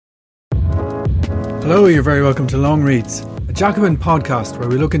Hello, you're very welcome to Long Reads, a Jacobin podcast where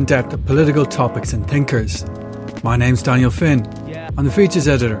we look in depth at political topics and thinkers. My name's Daniel Finn. I'm the features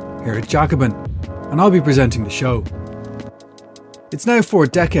editor here at Jacobin, and I'll be presenting the show. It's now 4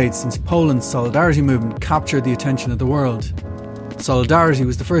 decades since Poland's Solidarity movement captured the attention of the world. Solidarity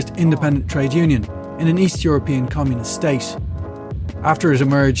was the first independent trade union in an East European communist state. After it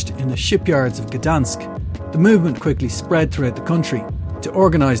emerged in the shipyards of Gdansk, the movement quickly spread throughout the country to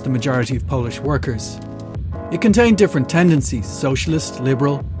organise the majority of Polish workers. It contained different tendencies, socialist,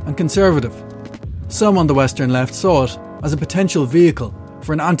 liberal and conservative. Some on the Western left saw it as a potential vehicle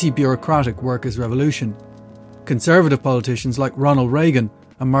for an anti-bureaucratic workers' revolution. Conservative politicians like Ronald Reagan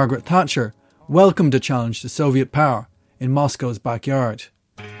and Margaret Thatcher welcomed a challenge to Soviet power in Moscow's backyard.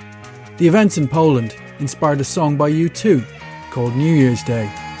 The events in Poland inspired a song by U2 called New Year's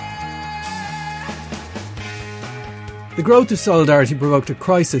Day. The growth of Solidarity provoked a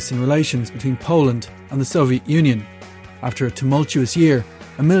crisis in relations between Poland and the Soviet Union. After a tumultuous year,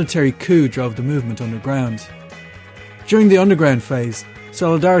 a military coup drove the movement underground. During the underground phase,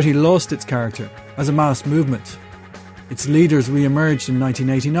 Solidarity lost its character as a mass movement. Its leaders re-emerged in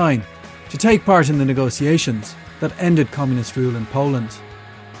 1989 to take part in the negotiations that ended communist rule in Poland.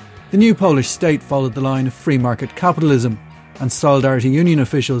 The new Polish state followed the line of free market capitalism, and Solidarity Union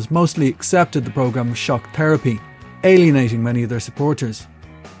officials mostly accepted the programme of shock therapy, alienating many of their supporters.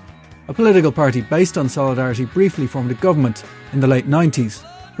 A political party based on Solidarity briefly formed a government in the late 90s,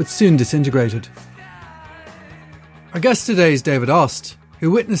 but soon disintegrated. Our guest today is David Ost,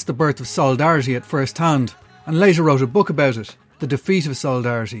 who witnessed the birth of Solidarity at first hand and later wrote a book about it, The Defeat of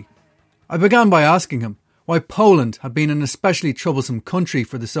Solidarity. I began by asking him why Poland had been an especially troublesome country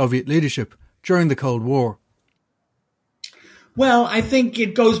for the Soviet leadership during the Cold War. Well, I think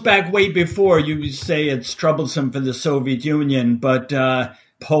it goes back way before. You say it's troublesome for the Soviet Union, but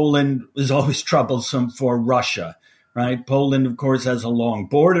Poland was always troublesome for Russia, right? Poland, of course, has a long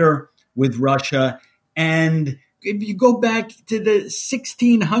border with Russia. And if you go back to the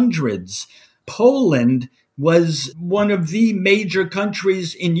 1600s, Poland was one of the major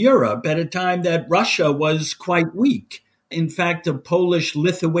countries in Europe at a time that Russia was quite weak. In fact, the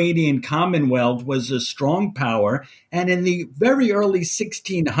Polish-Lithuanian Commonwealth was a strong power. And in the very early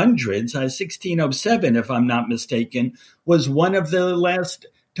 1600s, 1607, if I'm not mistaken, was one of the last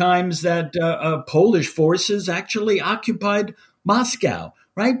times that Polish forces actually occupied Moscow,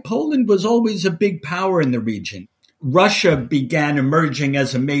 right? Poland was always a big power in the region. Russia began emerging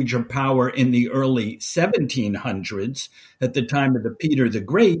as a major power in the early 1700s at the time of the Peter the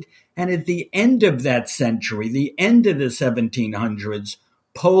Great. And at the end of that century, the end of the 1700s,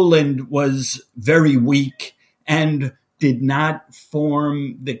 Poland was very weak and did not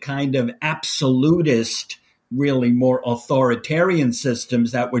form the kind of absolutist, really more authoritarian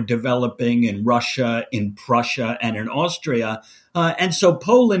systems that were developing in Russia, in Prussia, and in Austria. And so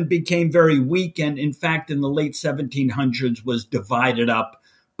Poland became very weak and, in fact, in the late 1700s was divided up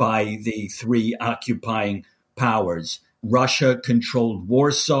by the three occupying powers. Russia controlled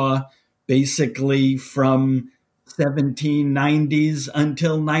Warsaw basically from 1790s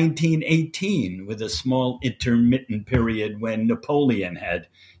until 1918, with a small intermittent period when Napoleon had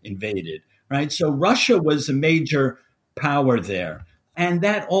invaded, right? So Russia was a major power there. And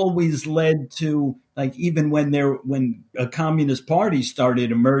that always led to, like, even when a communist party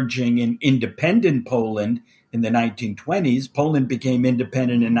started emerging in independent Poland in the 1920s, Poland became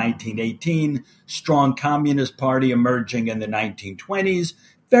independent in 1918, strong communist party emerging in the 1920s,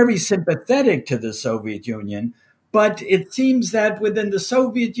 very sympathetic to the Soviet Union. But it seems that within the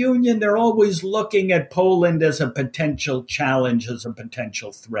Soviet Union, they're always looking at Poland as a potential challenge, as a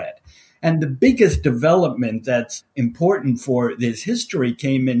potential threat. And the biggest development that's important for this history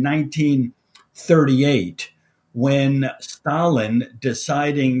came in 1938, when Stalin,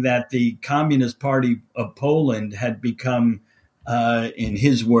 deciding that the Communist Party of Poland had become, in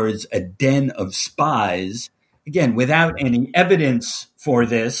his words, a den of spies, again, without any evidence for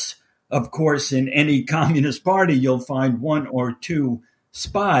this. Of course, in any communist party, you'll find one or two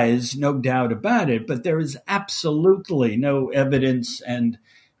spies, no doubt about it, but there is absolutely no evidence, and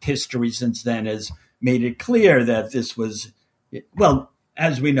history since then has made it clear that this was, well,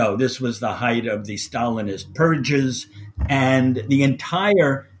 as we know, this was the height of the Stalinist purges, and the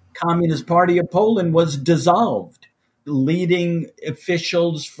entire Communist Party of Poland was dissolved. Leading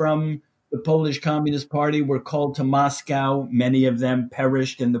officials from the Polish Communist Party were called to Moscow. Many of them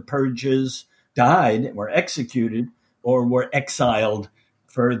perished in the purges, died, were executed, or were exiled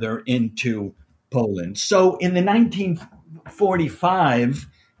further into Poland. So in the 1945,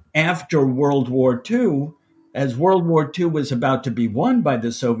 after World War II, as World War II was about to be won by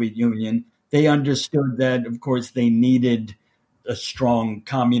the Soviet Union, they understood that, of course, they needed a strong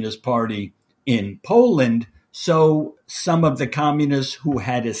Communist Party in Poland. So some of the communists who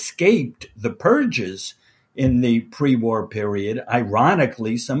had escaped the purges in the pre-war period,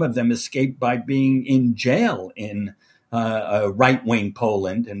 ironically, some of them escaped by being in jail in right-wing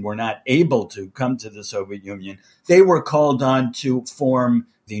Poland and were not able to come to the Soviet Union. They were called on to form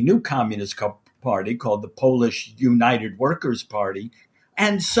the new Communist Party called the Polish United Workers' Party.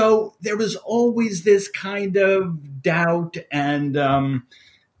 And so there was always this kind of doubt and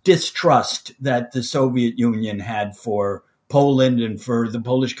distrust that the Soviet Union had for Poland and for the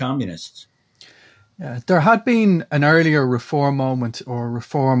Polish communists. Yeah, there had been an earlier reform moment or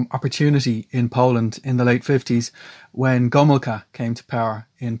reform opportunity in Poland in the late 50s when Gomulka came to power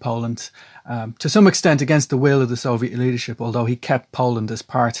in Poland, to some extent against the will of the Soviet leadership, although he kept Poland as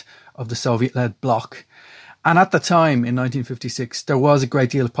part of the Soviet-led bloc. And at the time, in 1956, there was a great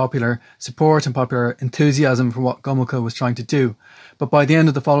deal of popular support and popular enthusiasm for what Gomulka was trying to do. But by the end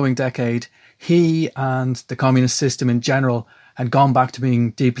of the following decade, he and the communist system in general had gone back to being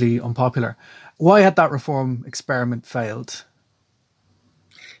deeply unpopular. Why had that reform experiment failed?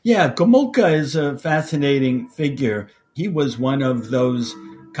 Yeah, Gomulka is a fascinating figure. He was one of those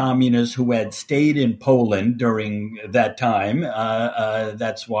communists who had stayed in Poland during that time.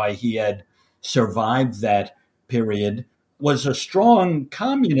 That's why he had survived that period, was a strong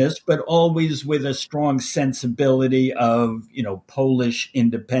communist, but always with a strong sensibility of, Polish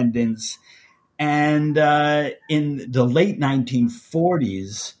independence. And in the late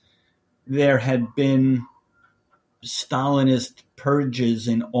 1940s, there had been Stalinist purges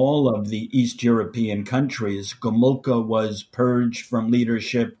in all of the East European countries. Gomulka was purged from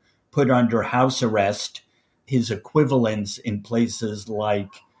leadership, put under house arrest. His equivalents in places like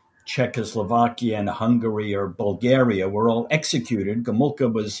Czechoslovakia and Hungary or Bulgaria were all executed.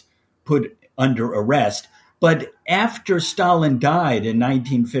 Gomulka was put under arrest. But after Stalin died in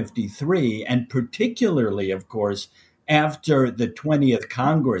 1953, and particularly, of course, after the 20th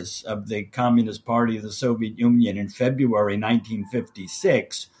Congress of the Communist Party of the Soviet Union in February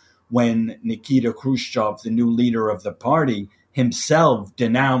 1956, when Nikita Khrushchev, the new leader of the party, himself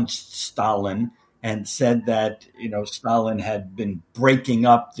denounced Stalin and said that, Stalin had been breaking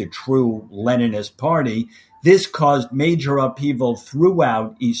up the true Leninist party. This caused major upheaval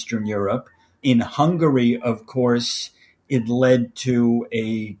throughout Eastern Europe. In Hungary, of course, it led to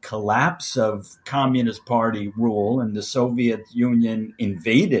a collapse of Communist Party rule, and the Soviet Union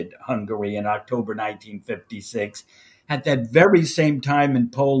invaded Hungary in October 1956. At that very same time in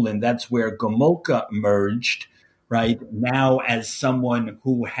Poland, that's where Gomulka emerged, right, now as someone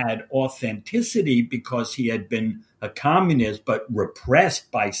who had authenticity because he had been a communist but repressed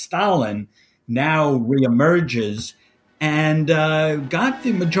by Stalin, now reemerges and got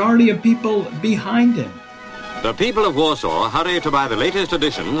the majority of people behind him. The people of Warsaw hurry to buy the latest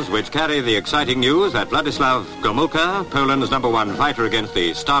editions which carry the exciting news that Władysław Gomulka, Poland's #1 fighter against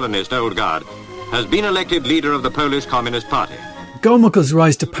the Stalinist old guard, has been elected leader of the Polish Communist Party. Gomulka's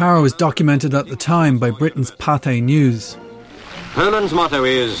rise to power was documented at the time by Britain's Pathé News. Poland's motto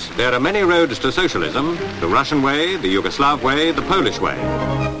is, there are many roads to socialism, the Russian way, the Yugoslav way, the Polish way.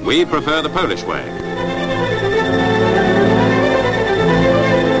 We prefer the Polish way.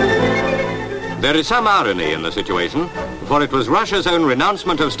 There is some irony in the situation, for it was Russia's own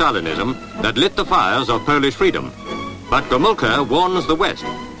renouncement of Stalinism that lit the fires of Polish freedom. But Gomulka warns the West,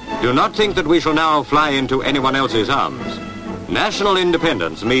 do not think that we shall now fly into anyone else's arms. National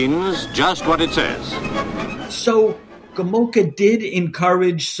independence means just what it says. So Gomulka did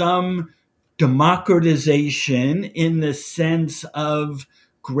encourage some democratization in the sense of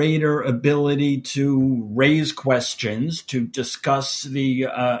greater ability to raise questions, to discuss the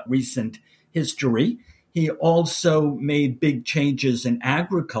recent history. He also made big changes in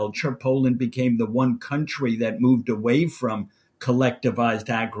agriculture. Poland became the one country that moved away from collectivized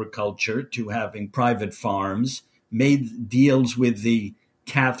agriculture to having private farms, made deals with the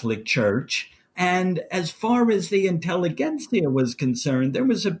Catholic Church. And as far as the intelligentsia was concerned, there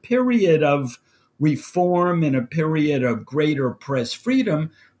was a period of reform and a period of greater press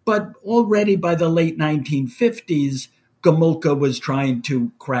freedom. But already by the late 1950s, Gomulka was trying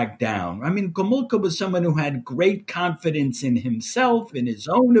to crack down. I mean, Gomulka was someone who had great confidence in himself, in his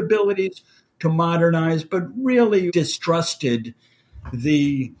own abilities to modernize, but really distrusted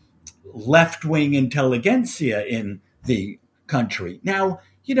the left-wing intelligentsia in the country. Now,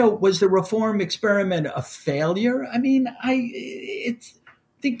 was the reform experiment a failure? I mean, I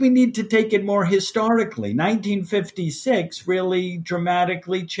think we need to take it more historically. 1956 really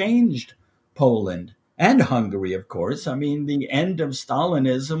dramatically changed Poland and Hungary, of course. I mean, the end of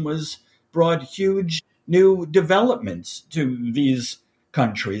Stalinism was brought huge new developments to these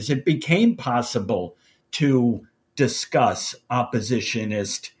countries. It became possible to discuss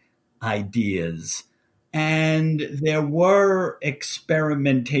oppositionist ideas. And there were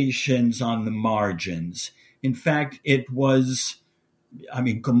experimentations on the margins. In fact, Gomulka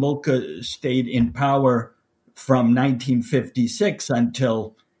stayed in power from 1956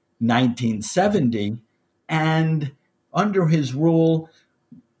 until 1970. And under his rule,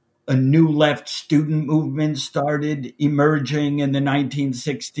 a new left student movement started emerging in the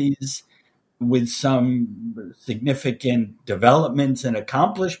 1960s with some significant developments and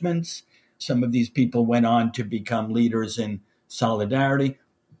accomplishments. Some of these people went on to become leaders in Solidarity.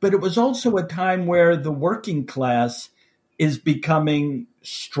 But it was also a time where the working class is becoming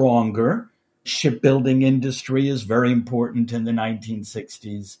stronger. Shipbuilding industry is very important in the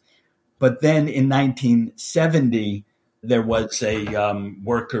 1960s. But then in 1970, there was a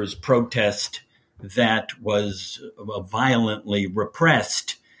workers' protest that was violently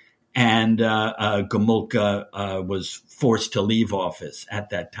repressed, and Gomulka was forced to leave office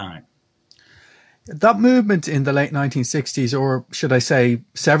at that time. That movement in the late 1960s, or should I say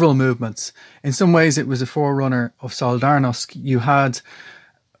several movements, in some ways it was a forerunner of Solidarnosc. You had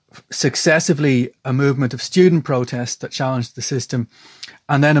successively a movement of student protest that challenged the system,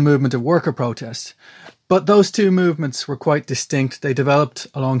 and then a movement of worker protest. But those two movements were quite distinct. They developed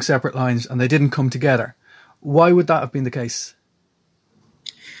along separate lines and they didn't come together. Why would that have been the case?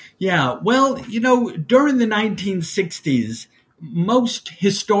 Yeah, well, during the 1960s, most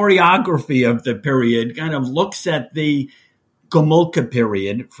historiography of the period kind of looks at the Gomulka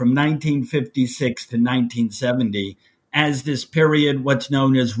period from 1956 to 1970 as this period, what's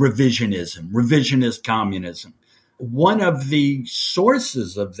known as revisionism, revisionist communism. One of the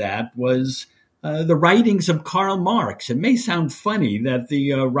sources of that was the writings of Karl Marx. It may sound funny that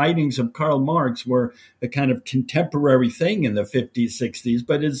the writings of Karl Marx were a kind of contemporary thing in the 50s, 60s,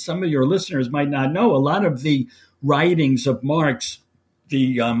 but as some of your listeners might not know, a lot of the writings of Marx,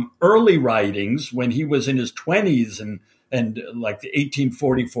 the early writings when he was in his 20s and like the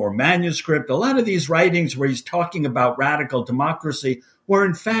 1844 manuscript, a lot of these writings where he's talking about radical democracy were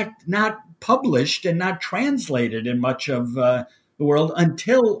in fact not published and not translated in much of the world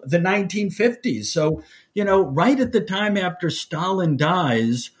until the 1950s. So, right at the time after Stalin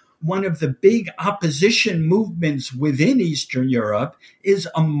dies, one of the big opposition movements within Eastern Europe is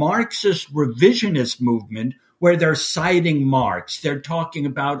a Marxist revisionist movement where they're citing Marx. They're talking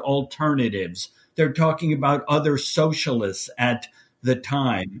about alternatives. They're talking about other socialists at the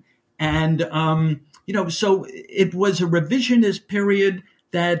time. And, so it was a revisionist period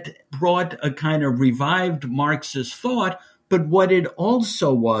that brought a kind of revived Marxist thought. But what it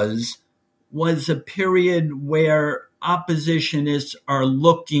also was a period where oppositionists are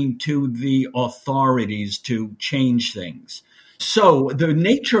looking to the authorities to change things. So the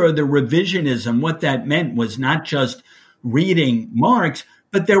nature of the revisionism, what that meant was not just reading Marx,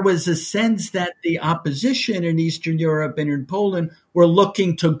 but there was a sense that the opposition in Eastern Europe and in Poland were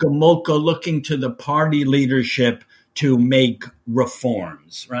looking to Gomulka, looking to the party leadership to make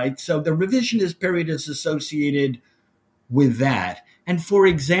reforms, right? So the revisionist period is associated with that. And for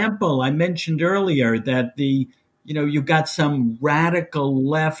example, I mentioned earlier that you got some radical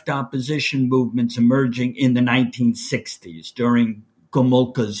left opposition movements emerging in the 1960s during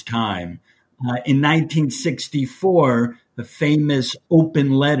Gomulka's time. In 1964, the famous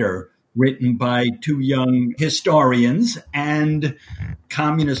open letter written by two young historians and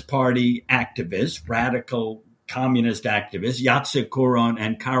Communist Party activists, radical communist activists, Jacek Kuron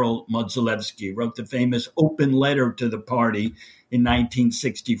and Karol Modzelewski, wrote the famous open letter to the party in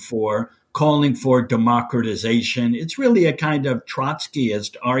 1964, calling for democratization. It's really a kind of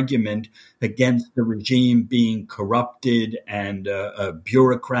Trotskyist argument against the regime being corrupted and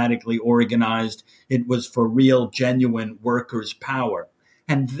bureaucratically organized. It was for real, genuine workers' power.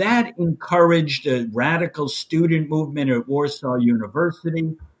 And that encouraged a radical student movement at Warsaw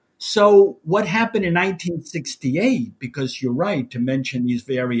University. So what happened in 1968, because you're right to mention these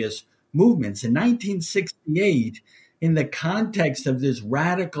various movements, in 1968, in the context of this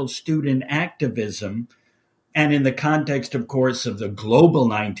radical student activism, and in the context, of course, of the global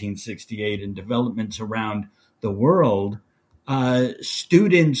 1968 and developments around the world,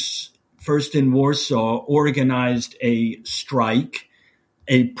 students, first in Warsaw, organized a strike,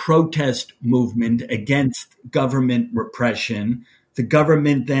 a protest movement against government repression. The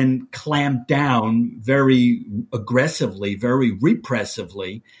government then clamped down very aggressively, very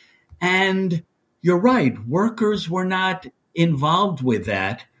repressively. And you're right, workers were not involved with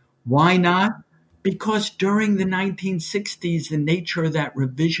that. Why not? Because during the 1960s, the nature of that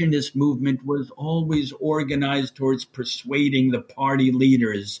revisionist movement was always organized towards persuading the party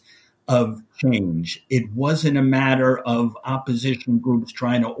leaders of change. It wasn't a matter of opposition groups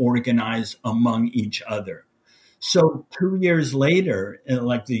trying to organize among each other. So 2 years later,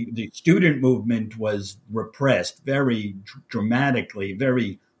 like the student movement was repressed very dramatically,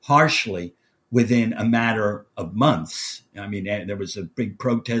 very harshly within a matter of months. I mean, there was a big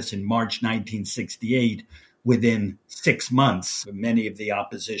protest in March 1968. Within 6 months, many of the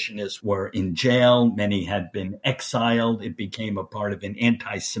oppositionists were in jail. Many had been exiled. It became a part of an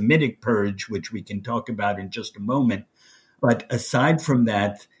anti-Semitic purge, which we can talk about in just a moment. But aside from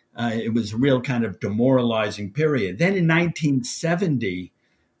that, it was a real kind of demoralizing period. Then in 1970,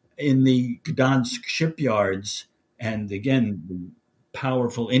 in the Gdansk shipyards, and again, the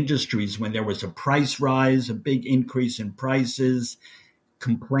powerful industries, when there was a price rise, a big increase in prices,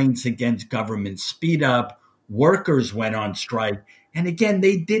 complaints against government speed up, workers went on strike. And again,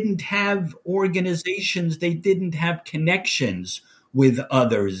 they didn't have organizations, they didn't have connections with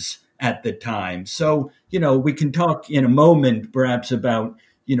others at the time. So, we can talk in a moment perhaps about,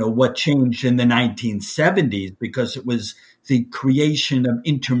 what changed in the 1970s, because it was the creation of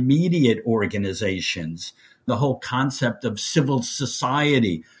intermediate organizations. The whole concept of civil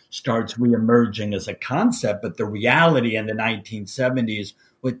society starts reemerging as a concept, but the reality in the 1970s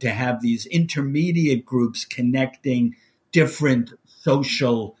was to have these intermediate groups connecting different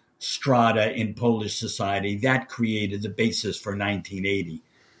social strata in Polish society. That created the basis for 1980.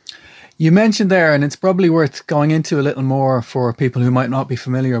 You mentioned there, and it's probably worth going into a little more for people who might not be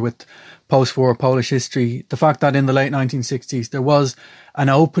familiar with post-war Polish history, the fact that in the late 1960s there was an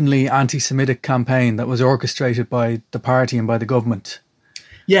openly anti-Semitic campaign that was orchestrated by the party and by the government.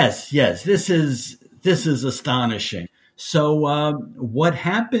 Yes. This is astonishing. So what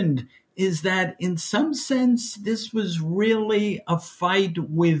happened is that in some sense, this was really a fight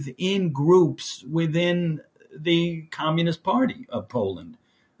within groups within the Communist Party of Poland,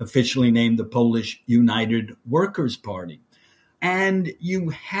 officially named the Polish United Workers' Party. And you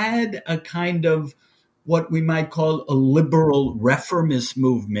had a kind of what we might call a liberal reformist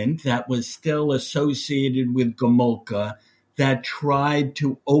movement that was still associated with Gomulka, that tried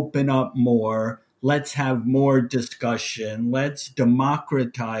to open up more. Let's have more discussion. Let's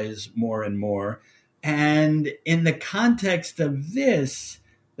democratize more and more. And in the context of this,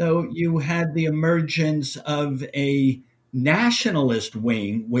 though, you had the emergence of a nationalist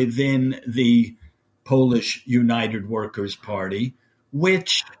wing within the Polish United Workers' Party,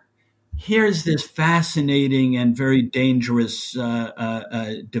 which here's this fascinating and very dangerous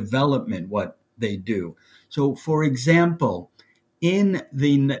development, what they do. So, for example, in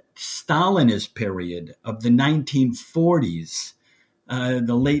the Stalinist period of the 1940s,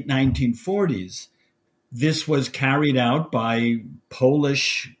 the late 1940s, this was carried out by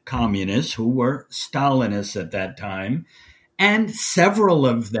Polish communists who were Stalinists at that time, and several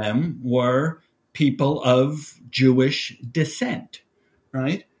of them were people of Jewish descent,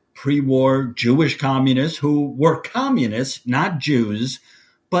 right? Pre-war Jewish communists who were communists, not Jews.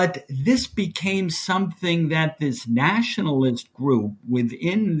 But this became something that this nationalist group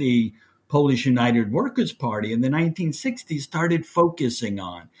within the Polish United Workers' Party in the 1960s started focusing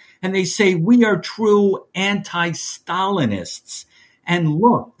on. And they say, we are true anti-Stalinists. And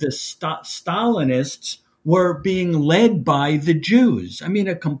look, the Stalinists were being led by the Jews. I mean,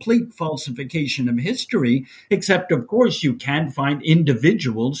 a complete falsification of history, except, of course, you can find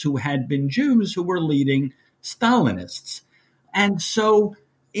individuals who had been Jews who were leading Stalinists. And so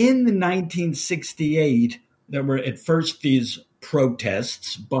in the 1968, there were at first these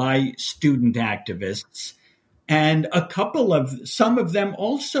protests by student activists, and some of them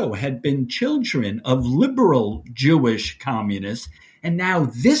also had been children of liberal Jewish communists. And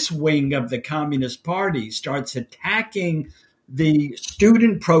now this wing of the Communist Party starts attacking the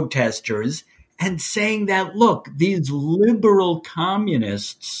student protesters and saying that, look, these liberal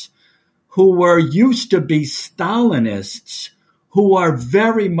communists who were used to be Stalinists, who are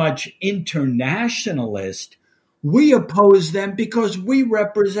very much internationalist, we oppose them because we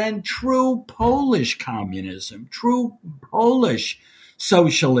represent true Polish communism, true Polish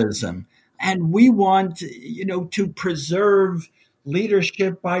socialism. And we want, to preserve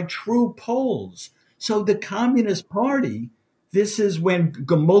leadership by true Poles. So the Communist Party, this is when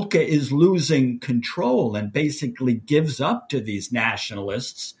Gomulka is losing control and basically gives up to these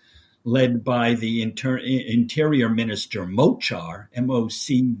nationalists, led by the Interior Minister Moczar,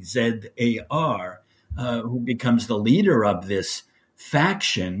 Moczar, who becomes the leader of this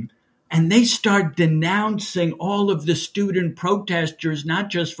faction. And they start denouncing all of the student protesters, not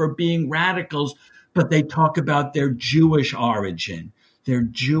just for being radicals, but they talk about their Jewish origin, their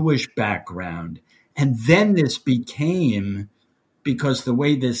Jewish background. And then this became, because the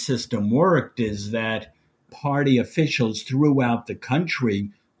way this system worked is that party officials throughout the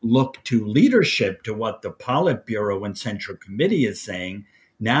country look to leadership, to what the Politburo and Central Committee is saying.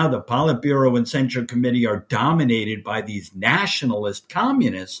 Now the Politburo and Central Committee are dominated by these nationalist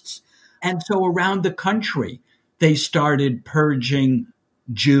communists. And so around the country, they started purging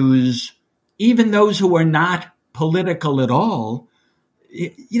Jews, even those who were not political at all.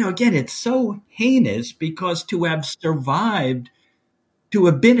 Again, it's so heinous because to have survived, to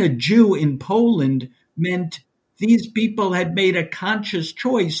have been a Jew in Poland meant these people had made a conscious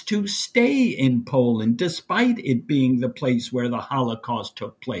choice to stay in Poland, despite it being the place where the Holocaust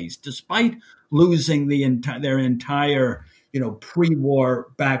took place, despite losing their entire, pre-war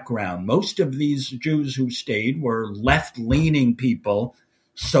background. Most of these Jews who stayed were left-leaning people,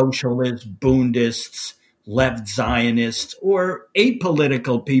 socialists, Bundists, left Zionists, or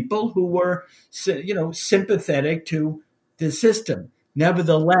apolitical people who were, sympathetic to the system.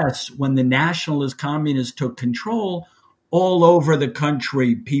 Nevertheless, when the nationalist communists took control, all over the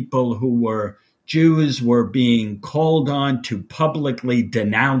country, people who were Jews were being called on to publicly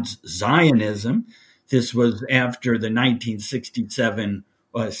denounce Zionism. This was after the 1967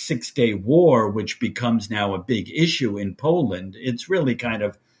 Six-Day War, which becomes now a big issue in Poland. It's really kind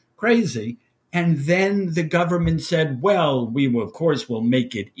of crazy. And then the government said, well, we will, of course, will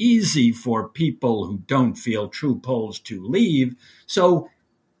make it easy for people who don't feel true Poles to leave. So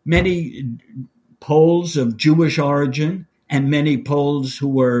many Poles of Jewish origin and many Poles who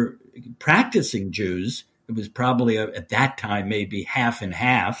were practicing Jews, it was probably at that time maybe half and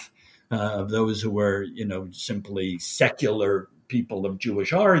half of those who were, simply secular people of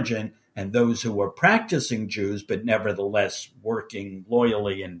Jewish origin, and those who were practicing Jews, but nevertheless working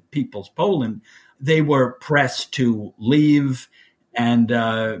loyally in People's Poland, they were pressed to leave, and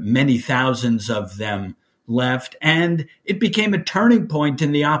many thousands of them left. And it became a turning point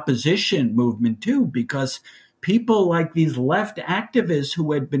in the opposition movement, too, because people like these left activists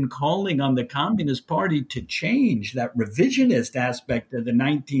who had been calling on the Communist Party to change that revisionist aspect of the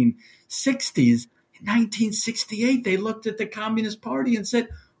 1960s, in 1968, they looked at the Communist Party and said,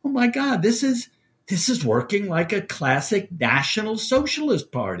 oh my God, this is working like a classic National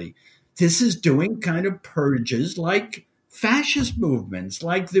Socialist Party. This is doing kind of purges like fascist movements,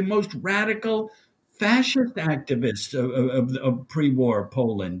 like the most radical fascist activists of pre-war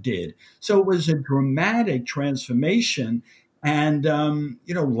Poland did. So it was a dramatic transformation and,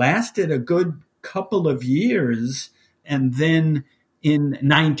 lasted a good couple of years. And then in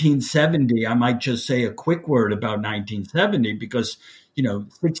 1970, I might just say a quick word about 1970 because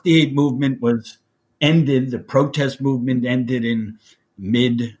 68 movement was ended. The protest movement ended in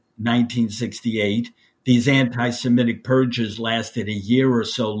mid-1968. These anti-Semitic purges lasted a year or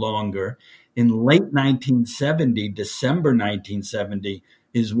so longer. In late 1970, December 1970,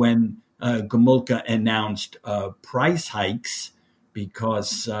 is when Gomulka announced price hikes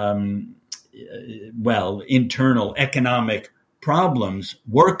because, internal economic problems.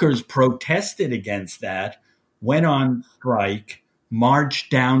 Workers protested against that, went on strike,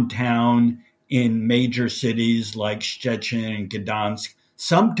 marched downtown in major cities like Szczecin and Gdansk,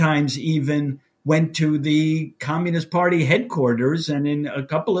 sometimes even went to the Communist Party headquarters and in a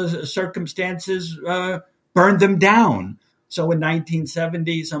couple of circumstances burned them down. So in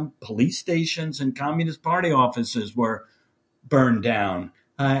 1970, some police stations and Communist Party offices were burned down.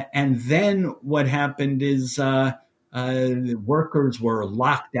 And then what happened is workers were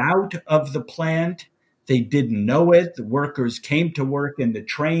locked out of the plant. They didn't know it. The workers came to work in the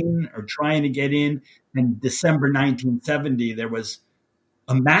train or trying to get in. In December 1970, there was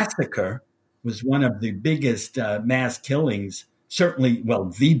a massacre. It was one of the biggest mass killings, certainly,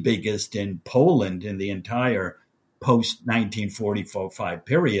 the biggest in Poland in the entire post-1945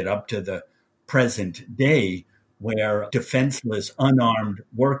 period up to the present day, where defenseless, unarmed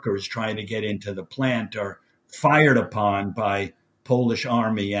workers trying to get into the plant are fired upon by Polish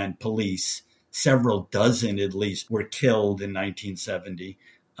army and police. Several dozen, at least, were killed in 1970.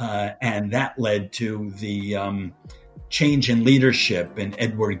 And that led to the change in leadership. And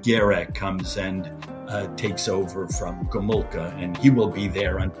Edward Gierek comes and takes over from Gomulka. And he will be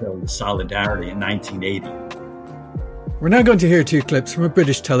there until the Solidarity in 1980. We're now going to hear two clips from a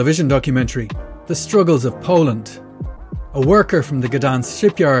British television documentary, The Struggles of Poland. A worker from the Gdansk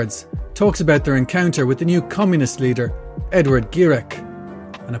shipyards talks about their encounter with the new communist leader, Edward Gierek.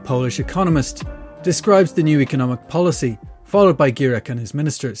 And a Polish economist describes the new economic policy followed by Gierek and his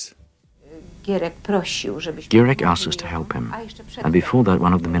ministers. Gierek asked us to help him, and before that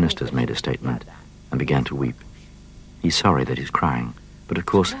one of the ministers made a statement. and began to weep. He's sorry that he's crying, but of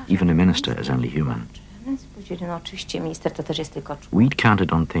course, even a minister is only human. We'd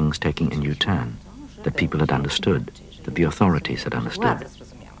counted on things taking a new turn, that people had understood, that the authorities had understood.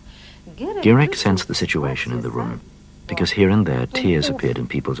 Gierek sensed the situation in the room, because here and there tears appeared in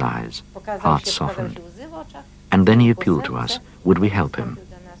people's eyes, hearts softened. And then he appealed to us, would we help him?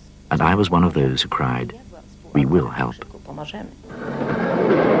 And I was one of those who cried, we will help.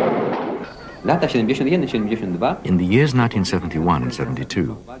 In the years 1971 and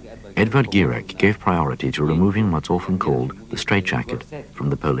 72, Edward Gierek gave priority to removing what's often called the straitjacket from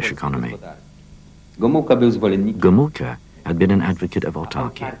the Polish economy. Gomulka had been an advocate of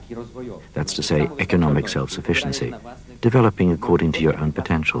autarky, that's to say, economic self-sufficiency, developing according to your own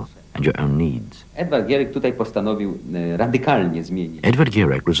potential and your own needs. Edward Gierek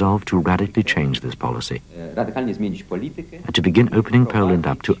resolved to radically change this policy and to begin opening Poland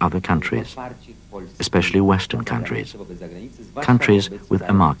up to other countries, especially Western countries, countries with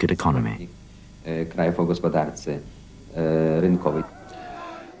a market economy.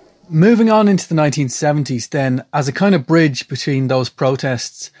 Moving on into the 1970s then, as a kind of bridge between those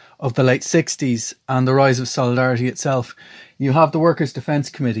protests of the late 60s and the rise of Solidarity itself, you have the Workers' Defence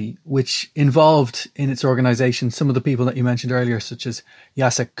Committee, which involved in its organisation some of the people that you mentioned earlier, such as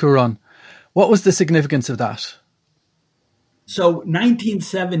Jacek Kuron. What was the significance of that? So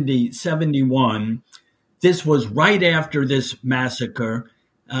 1970-71, this was right after this massacre.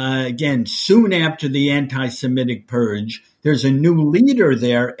 Again, soon after the anti-Semitic purge, there's a new leader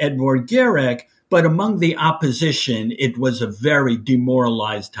there, Edward Gierek, but among the opposition, it was a very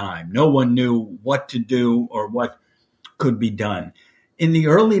demoralized time. No one knew what to do or what could be done. In the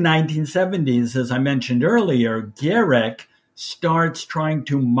early 1970s, as I mentioned earlier, Gierek starts trying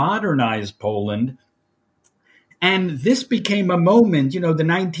to modernize Poland. And this became a moment, the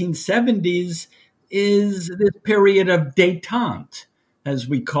 1970s is this period of détente, as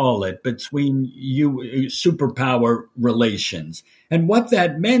we call it, between superpower relations. And what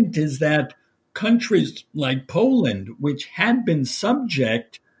that meant is that countries like Poland, which had been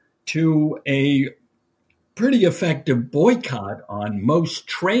subject to a pretty effective boycott on most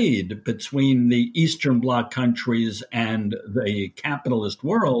trade between the Eastern Bloc countries and the capitalist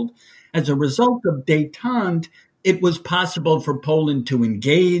world, as a result of détente, it was possible for Poland to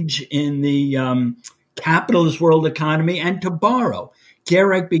engage in the capitalist world economy and to borrow.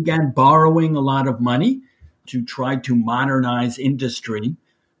 Gierek began borrowing a lot of money to try to modernize industry.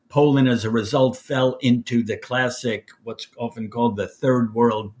 Poland, as a result, fell into the classic, what's often called the third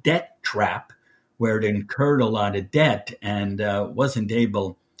world debt trap, where it incurred a lot of debt and wasn't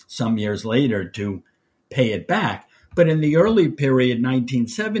able some years later to pay it back. But in the early period,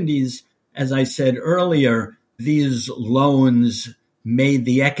 1970s, as I said earlier, these loans made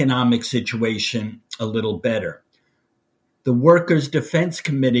the economic situation a little better. The Workers' Defense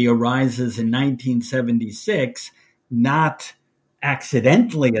Committee arises in 1976, not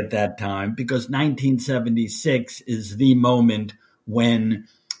accidentally at that time, because 1976 is the moment when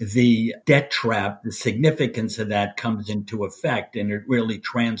the debt trap, the significance of that comes into effect, and it really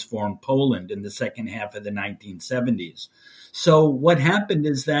transformed Poland in the second half of the 1970s. So what happened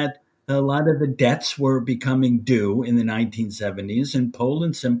is that a lot of the debts were becoming due in the 1970s, and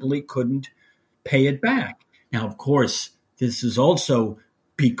Poland simply couldn't pay it back. Now, of course, this is also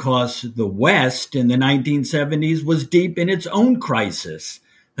because the West in the 1970s was deep in its own crisis.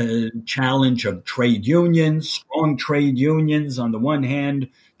 The challenge of trade unions, strong trade unions on the one hand,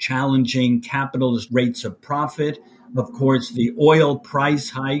 challenging capitalist rates of profit. Of course, the oil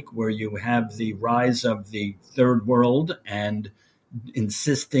price hike, where you have the rise of the third world and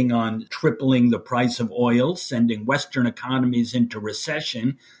insisting on tripling the price of oil, sending Western economies into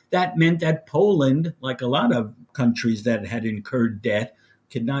recession. That meant that Poland, like a lot of countries that had incurred debt,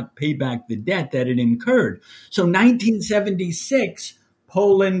 could not pay back the debt that it incurred. So 1976,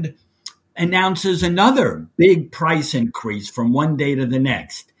 Poland announces another big price increase from one day to the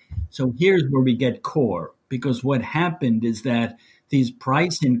next. So here's where we get core, because what happened is that these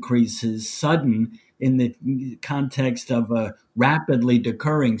price increases, sudden in the context of a rapidly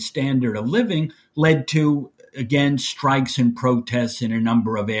decurring standard of living, led to, again, strikes and protests in a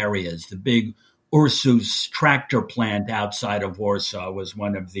number of areas. The big Ursus tractor plant outside of Warsaw was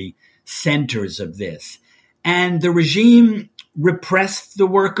one of the centers of this. And the regime repressed the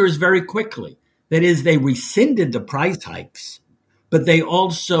workers very quickly. That is, they rescinded the price hikes, but they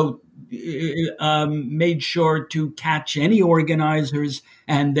also made sure to catch any organizers,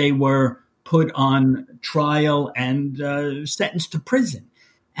 and they were put on trial and sentenced to prison.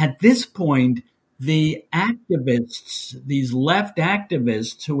 At this point, the activists, these left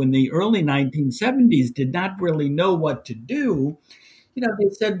activists who in the early 1970s did not really know what to do, they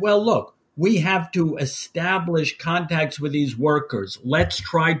said, well, look, we have to establish contacts with these workers. Let's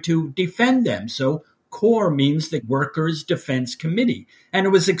try to defend them. So CORE means the Workers' Defense Committee. And it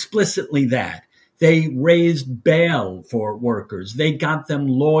was explicitly that. They raised bail for workers. They got them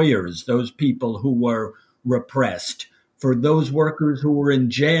lawyers, those people who were repressed. For those workers who were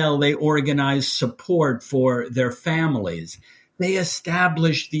in jail, they organized support for their families. They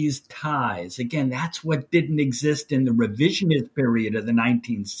established these ties. Again, that's what didn't exist in the revisionist period of the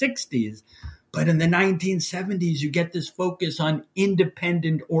 1960s. But in the 1970s, you get this focus on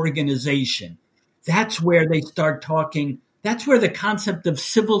independent organization. That's where they start talking. That's where the concept of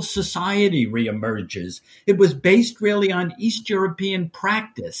civil society reemerges. It was based really on East European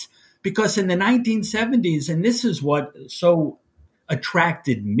practice. Because in the 1970s, and this is what so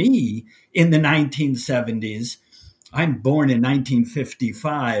attracted me in the 1970s, I'm born in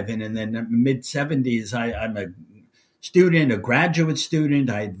 1955, and in the mid-70s, I'm a student, a graduate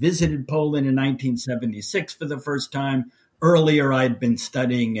student. I had visited Poland in 1976 for the first time. Earlier, I'd been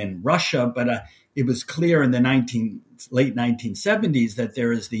studying in Russia, but it was clear in the late 1970s that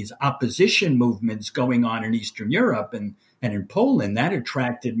there is these opposition movements going on in Eastern Europe and in Poland. That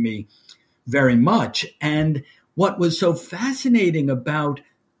attracted me very much. And what was so fascinating about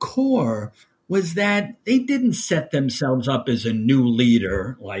CORE was that they didn't set themselves up as a new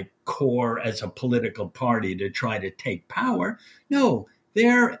leader, like CORE as a political party to try to take power. No,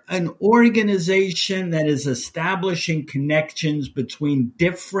 they're an organization that is establishing connections between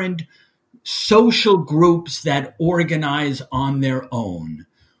different social groups that organize on their own.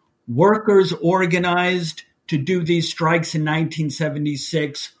 Workers organized to do these strikes in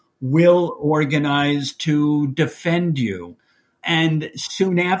 1976 will organize to defend you. And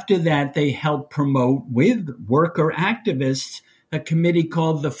soon after that, they helped promote with worker activists a committee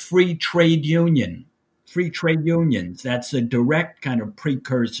called the Free Trade Union. Free trade unions, that's a direct kind of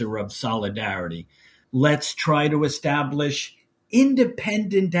precursor of Solidarity. Let's try to establish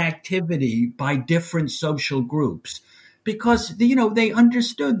independent activity by different social groups. Because, they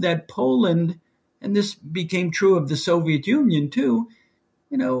understood that Poland, and this became true of the Soviet Union too,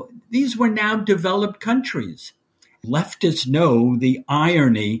 these were now developed countries. Leftists know the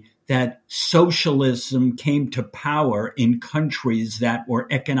irony that socialism came to power in countries that were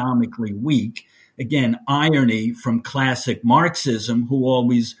economically weak. Again, irony from classic Marxism,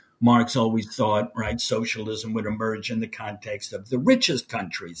 Marx always thought, right, socialism would emerge in the context of the richest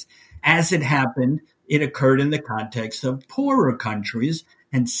countries. As it happened, it occurred in the context of poorer countries,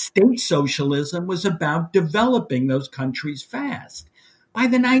 and state socialism was about developing those countries fast. By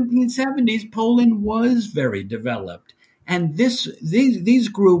the 1970s, Poland was very developed. And these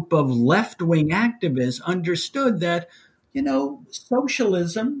group of left-wing activists understood that,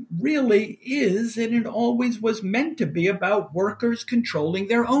 socialism really is, and it always was meant to be, about workers controlling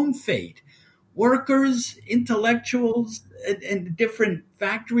their own fate. Workers, intellectuals, and different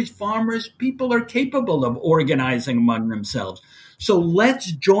factories, farmers, people are capable of organizing among themselves. So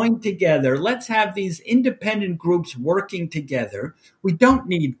let's join together. Let's have these independent groups working together. We don't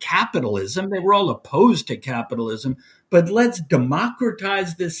need capitalism. They were all opposed to capitalism, but let's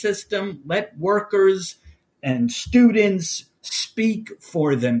democratize the system. Let workers and students speak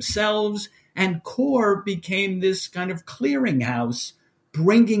for themselves. And CORE became this kind of clearinghouse,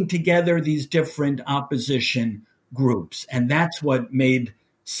 bringing together these different opposition groups. And that's what made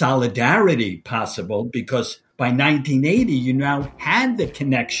Solidarity possible, because by 1980, you now had the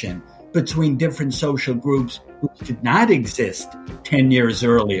connection between different social groups which did not exist 10 years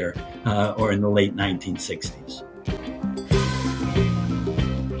earlier or in the late 1960s.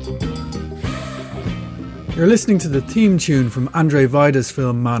 You're listening to the theme tune from Andrzej Wajda's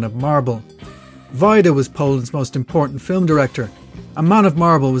film Man of Marble. Wajda was Poland's most important film director, and Man of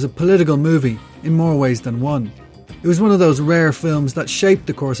Marble was a political movie in more ways than one. It was one of those rare films that shaped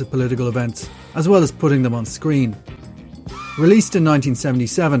the course of political events, as well as putting them on screen. Released in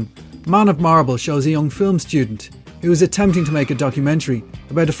 1977, Man of Marble shows a young film student who was attempting to make a documentary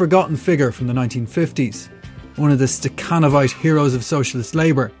about a forgotten figure from the 1950s, one of the Stakhanovite heroes of socialist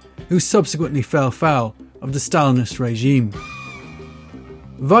labour, who subsequently fell foul of the Stalinist regime.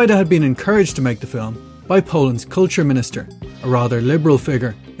 Wajda had been encouraged to make the film by Poland's culture minister, a rather liberal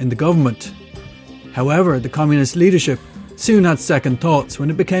figure in the government. However, the communist leadership soon had second thoughts when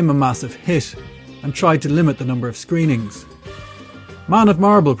it became a massive hit and tried to limit the number of screenings. Man of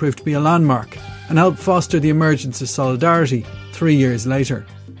Marble proved to be a landmark and helped foster the emergence of Solidarity 3 years later.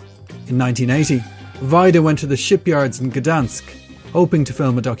 In 1980, Wajda went to the shipyards in Gdansk, hoping to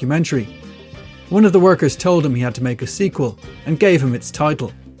film a documentary. One of the workers told him he had to make a sequel and gave him its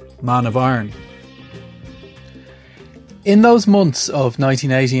title, Man of Iron. In those months of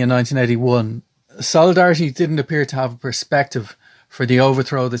 1980 and 1981, Solidarity didn't appear to have a perspective for the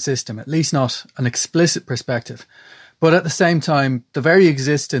overthrow of the system, at least not an explicit perspective. But at the same time, the very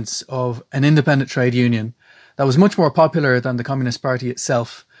existence of an independent trade union that was much more popular than the Communist Party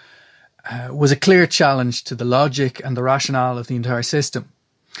itself was a clear challenge to the logic and the rationale of the entire system.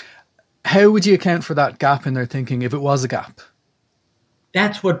 How would you account for that gap in their thinking, if it was a gap?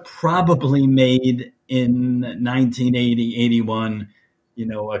 That's what probably made in 1980, 81,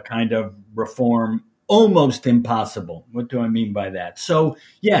 a kind of reform almost impossible. What do I mean by that? So,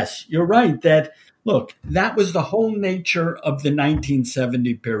 yes, you're right that, look, that was the whole nature of the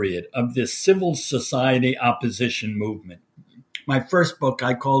 1970 period, of this civil society opposition movement. My first book,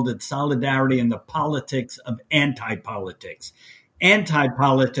 I called it Solidarity and the Politics of Anti-Politics.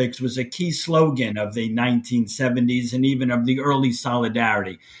 Anti-politics was a key slogan of the 1970s and even of the early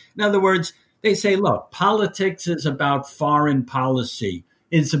Solidarity. In other words, they say, look, politics is about foreign policy.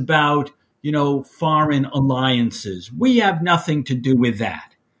 It's about, foreign alliances. We have nothing to do with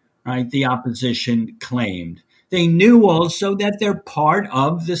that, right? The opposition claimed. They knew also that they're part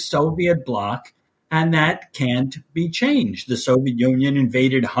of the Soviet bloc, and that can't be changed. The Soviet Union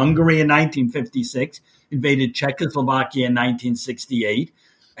invaded Hungary in 1956, invaded Czechoslovakia in 1968,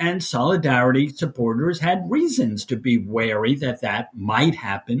 and Solidarity supporters had reasons to be wary that that might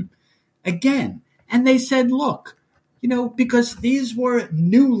happen again. And they said, look, because these were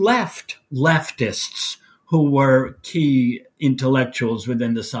new leftists who were key intellectuals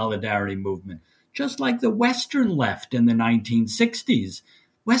within the Solidarity movement, just like the Western left in the 1960s.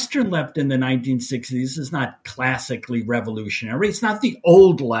 Western left in the 1960s is not classically revolutionary. It's not the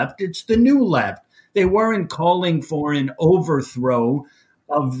old left. It's the new left. They weren't calling for an overthrow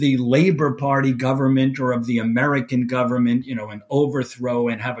of the Labor Party government or of the American government, an overthrow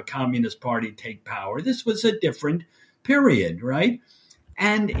and have a Communist Party take power. This was a different period, right?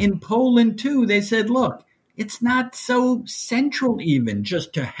 And in Poland, too, they said, look, it's not so central even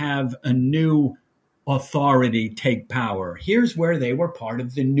just to have a new authority take power. Here's where they were part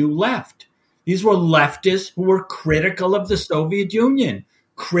of the new left. These were leftists who were critical of the Soviet Union,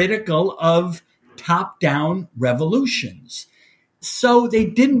 critical of top-down revolutions. So they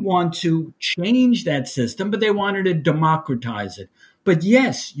didn't want to change that system, but they wanted to democratize it. But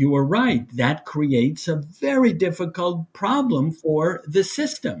yes, you are right. That creates a very difficult problem for the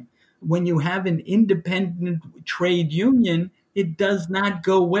system. When you have an independent trade union, it does not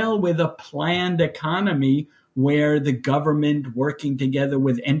go well with a planned economy where the government, working together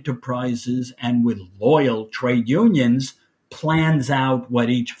with enterprises and with loyal trade unions, plans out what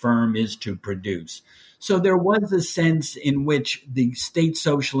each firm is to produce. So there was a sense in which the state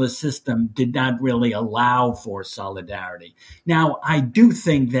socialist system did not really allow for solidarity. Now, I do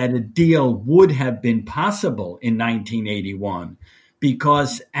think that a deal would have been possible in 1981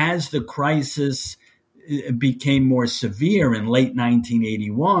 because as the crisis became more severe in late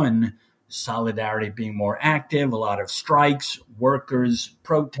 1981, Solidarity being more active, a lot of strikes, workers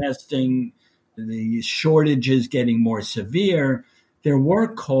protesting, the shortages getting more severe, there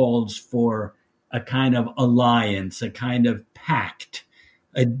were calls for a kind of alliance, a kind of pact,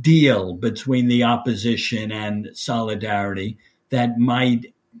 a deal between the opposition and Solidarity that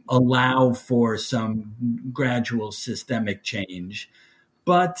might allow for some gradual systemic change.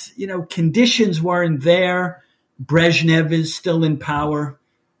 But, conditions weren't there. Brezhnev is still in power.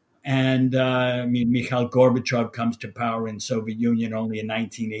 And, Mikhail Gorbachev comes to power in Soviet Union only in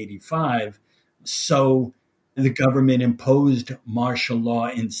 1985. So the government imposed martial law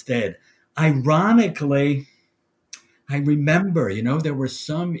instead. Ironically, I remember, there were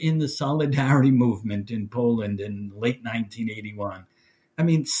some in the Solidarity movement in Poland in late 1981.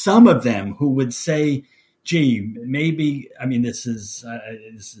 Some of them who would say, gee, maybe, this is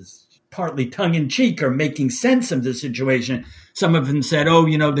partly tongue-in-cheek or making sense of the situation. Some of them said,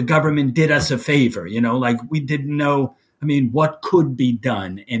 the government did us a favor, like we didn't know, what could be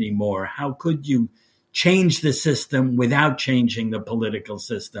done anymore? How could you change the system without changing the political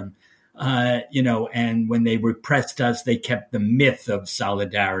system? And when they repressed us, they kept the myth of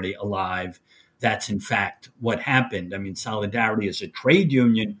Solidarity alive. That's in fact what happened. Solidarity as a trade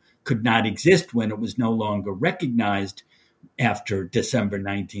union could not exist when it was no longer recognized after December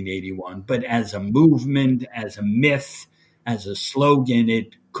 1981. But as a movement, as a myth, as a slogan,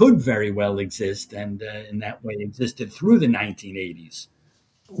 it could very well exist and in that way existed through the 1980s.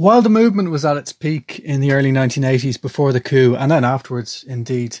 While the movement was at its peak in the early 1980s before the coup, and then afterwards,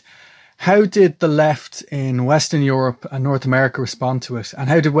 indeed, How did the left in Western Europe and North America respond to it? And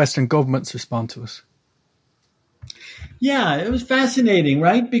how did Western governments respond to it? Yeah, it was fascinating,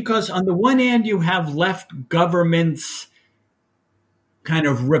 right? Because on the one hand, you have left governments kind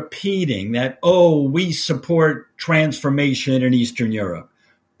of repeating that, oh, we support transformation in Eastern Europe,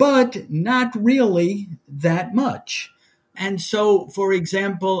 but not really that much. And so, for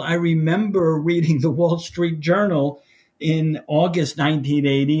example, I remember reading the Wall Street Journal in August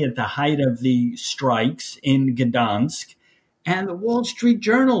 1980 at the height of the strikes in Gdansk. And the Wall Street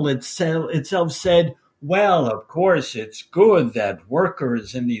Journal itself said, well, of course, it's good that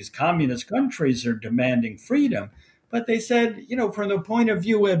workers in these communist countries are demanding freedom. But they said, from the point of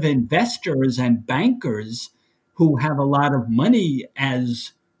view of investors and bankers who have a lot of money,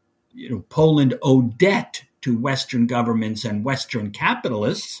 as Poland owed debt to Western governments and Western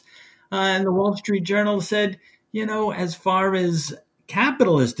capitalists. And the Wall Street Journal said, as far as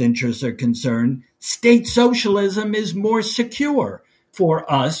capitalist interests are concerned, state socialism is more secure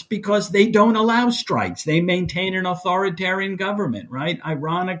for us because they don't allow strikes. They maintain an authoritarian government, right?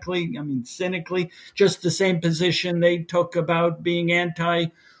 Ironically, cynically, just the same position they took about being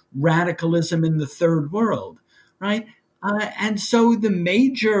anti-radicalism in the third world, right? And so the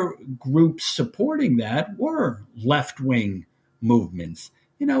major groups supporting that were left-wing movements.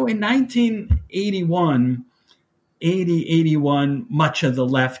 In 1981, 81, much of the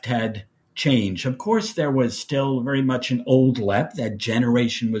left had changed. Of course, there was still very much an old left. That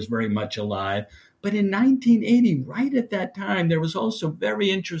generation was very much alive. But in 1980, right at that time, there was also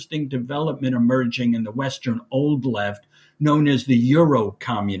very interesting development emerging in the Western old left, known as the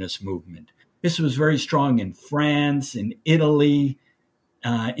Euro-communist movement. This was very strong in France, in Italy,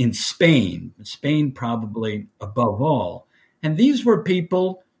 in Spain probably above all. And these were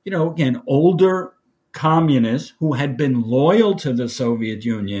people, again, older communists who had been loyal to the Soviet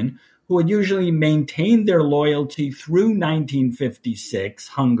Union, who had usually maintained their loyalty through 1956,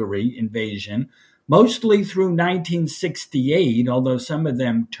 Hungary invasion, mostly through 1968, although some of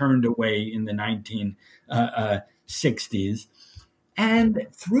them turned away in the 1960s. And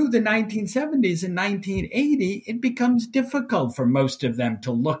through the 1970s and 1980, it becomes difficult for most of them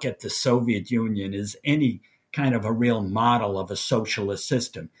to look at the Soviet Union as any kind of a real model of a socialist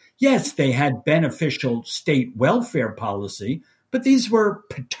system. Yes, they had beneficial state welfare policy, but these were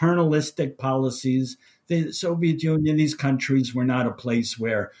paternalistic policies. The Soviet Union, these countries were not a place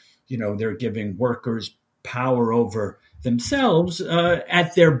where, they're giving workers power over themselves.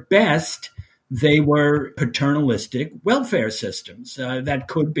 At their best, they were paternalistic welfare systems that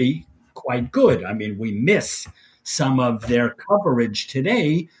could be quite good. We miss some of their coverage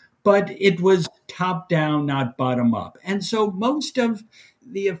today, but it was top down, not bottom up. And so most of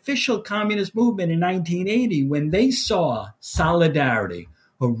the official communist movement in 1980, when they saw Solidarity,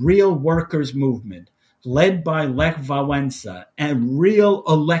 a real workers' movement led by Lech Wałęsa, a real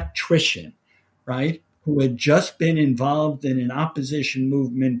electrician, right, who had just been involved in an opposition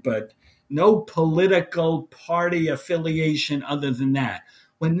movement, but no political party affiliation other than that.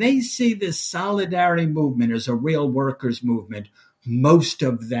 When they see this Solidarity movement as a real workers' movement, most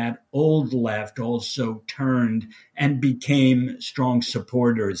of that old left also turned and became strong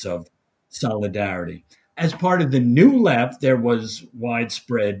supporters of Solidarity. As part of the new left, there was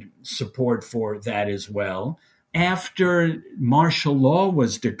widespread support for that as well. After martial law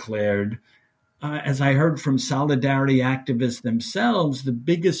was declared, as I heard from Solidarity activists themselves, the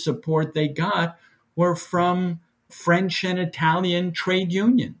biggest support they got were from French and Italian trade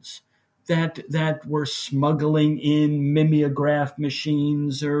unions that were smuggling in mimeograph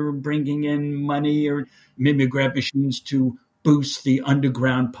machines or bringing in money or mimeograph machines to boost the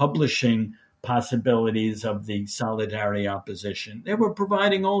underground publishing possibilities of the Solidarity opposition. They were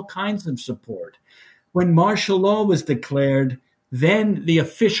providing all kinds of support. When martial law was declared, then the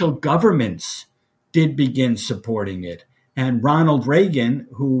official governments did begin supporting it. And Ronald Reagan,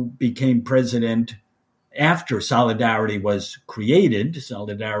 who became president after Solidarity was created,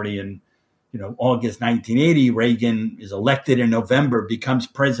 Solidarity in August 1980, Reagan is elected in November, becomes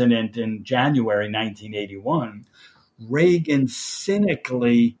president in January 1981. Reagan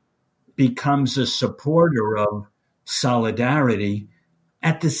cynically becomes a supporter of Solidarity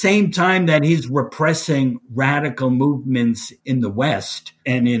at the same time that he's repressing radical movements in the West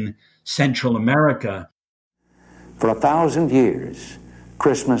and in Central America. For 1,000 years,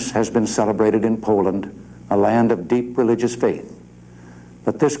 Christmas has been celebrated in Poland, a land of deep religious faith.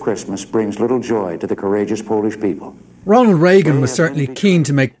 But this Christmas brings little joy to the courageous Polish people. Ronald Reagan was certainly keen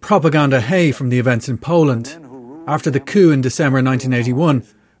to make propaganda hay from the events in Poland. After the coup in December 1981,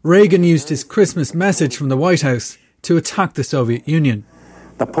 Reagan used his Christmas message from the White House to attack the Soviet Union.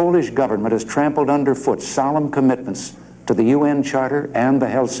 The Polish government has trampled underfoot solemn commitments to the UN Charter and the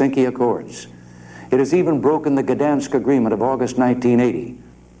Helsinki Accords. It has even broken the Gdansk Agreement of August 1980,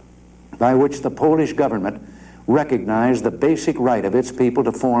 by which the Polish government recognized the basic right of its people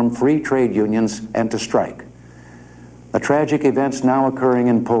to form free trade unions and to strike. The tragic events now occurring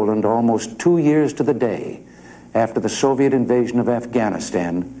in Poland almost 2 years to the day after the Soviet invasion of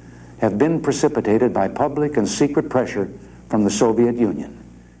Afghanistan have been precipitated by public and secret pressure from the Soviet Union.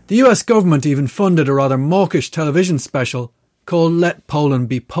 The US government even funded a rather mawkish television special called Let Poland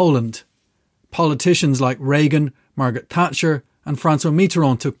Be Poland. Politicians like Reagan, Margaret Thatcher and François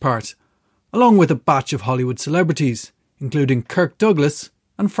Mitterrand took part, along with a batch of Hollywood celebrities, including Kirk Douglas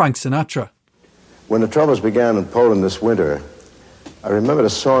and Frank Sinatra. When the troubles began in Poland this winter, I remembered a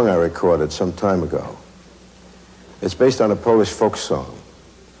song I recorded some time ago. It's based on a Polish folk song.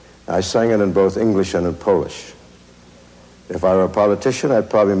 I sang it in both English and in Polish. If I were a politician, I'd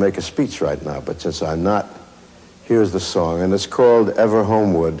probably make a speech right now, but since I'm not, here's the song, and it's called Ever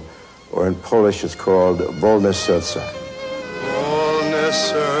Homeward, or in Polish it's called Wolne Serce. Wolne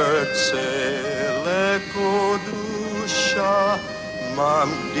serce, lekko dusza, mam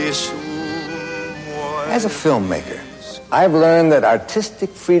gdzieś. As a filmmaker, I've learned that artistic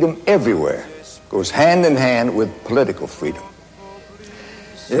freedom everywhere goes hand in hand with political freedom.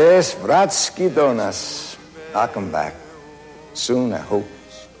 Yes, Wracki do nas. I'll come back. Soon, I hope,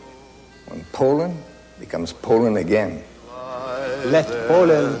 when Poland becomes Poland again. Let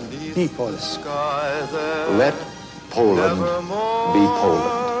Poland be Poland. Let Poland be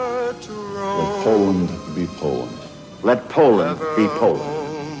Poland. Let Poland be Poland. Let Poland be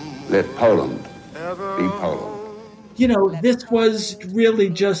Poland. Let Poland be Poland. You know, this was really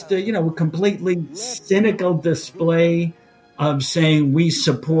just a completely cynical display of saying we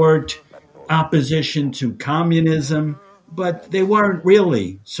support opposition to communism, but they weren't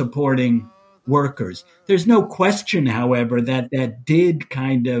really supporting workers. There's no question, however, that did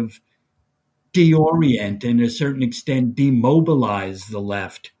kind of deorient and, to a certain extent, demobilize the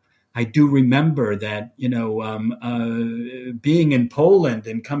left. I do remember that, being in Poland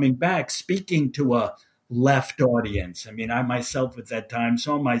and coming back, speaking to a left audience. I mean, I myself at that time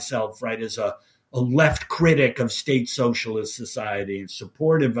saw myself, right, as a left critic of state socialist society and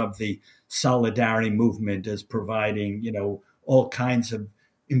supportive of the Solidarity movement as providing, all kinds of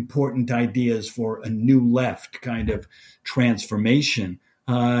important ideas for a new left kind of transformation.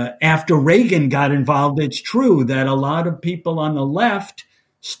 After Reagan got involved, it's true that a lot of people on the left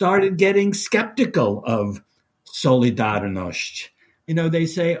started getting skeptical of Solidarność. They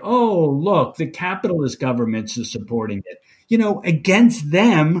say, oh, look, the capitalist governments are supporting it. Against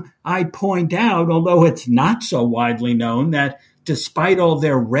them, I point out, although it's not so widely known, that despite all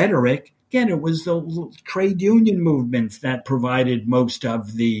their rhetoric, again, it was the trade union movements that provided most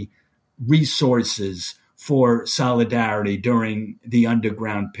of the resources for solidarity during the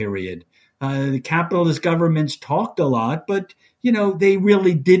underground period. The capitalist governments talked a lot, but, they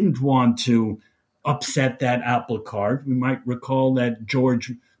really didn't want to upset that apple cart. We might recall that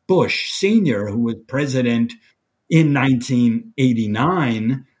George Bush Sr., who was president in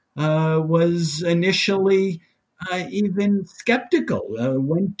 1989, was initially even skeptical,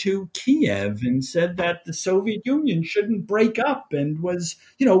 went to Kiev and said that the Soviet Union shouldn't break up and was,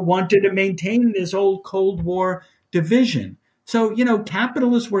 wanted to maintain this old Cold War division. So,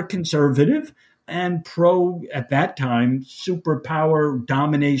 capitalists were conservative and pro, at that time, superpower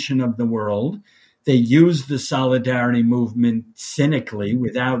domination of the world. They used the Solidarity movement cynically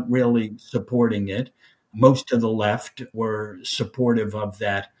without really supporting it. Most of the left were supportive of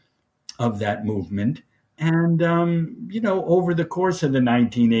that movement. And, over the course of the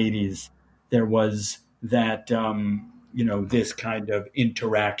 1980s, there was that, this kind of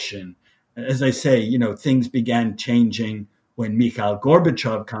interaction. As I say, things began changing when Mikhail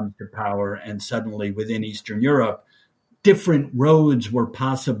Gorbachev comes to power, and suddenly within Eastern Europe, different roads were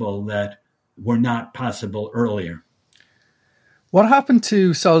possible that were not possible earlier. What happened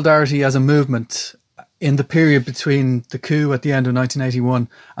to Solidarity as a movement in the period between the coup at the end of 1981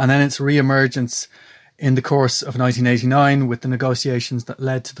 and then its re-emergence in the course of 1989 with the negotiations that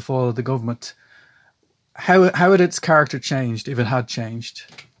led to the fall of the government? How had its character changed, if it had changed?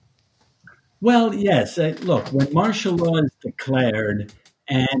 Well, yes. Look, when martial law is declared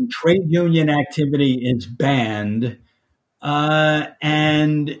and trade union activity is banned,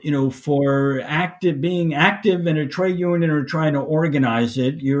 and, for being active in a trade union or trying to organize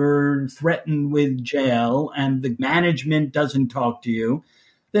it, you're threatened with jail and the management doesn't talk to you,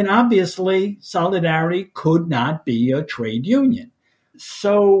 then obviously Solidarity could not be a trade union.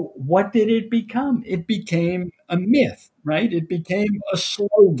 So what did it become? It became a myth. right? It became a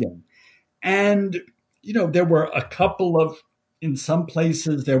slogan. And, there were a couple of, in some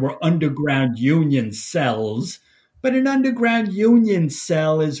places, there were underground union cells, but an underground union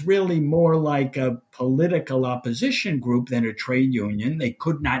cell is really more like a political opposition group than a trade union. They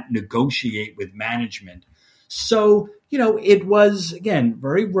could not negotiate with management. So, it was, again,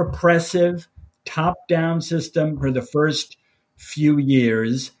 very repressive, top-down system for the first few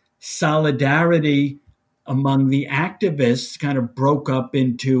years. Solidarity among the activists kind of broke up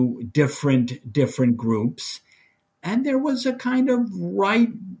into different groups. And there was a kind of right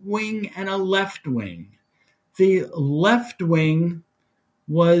wing and a left wing. The left wing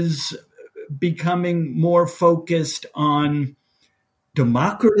was becoming more focused on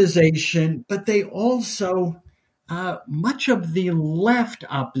democratization, but they also, much of the left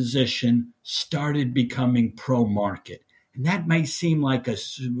opposition started becoming pro-market. And that may seem like a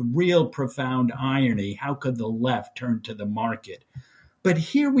real profound irony. How could the left turn to the market? But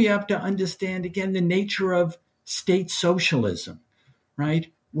here we have to understand, again, the nature of state socialism,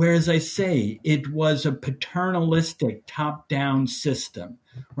 right? Where, as I say, it was a paternalistic top-down system,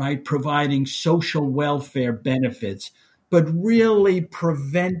 right? Providing social welfare benefits, but really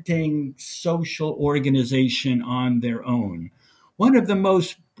preventing social organization on their own. One of the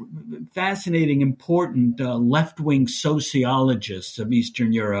most fascinating, important left-wing sociologists of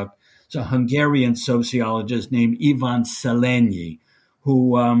Eastern Europe is a Hungarian sociologist named Ivan Szelenyi,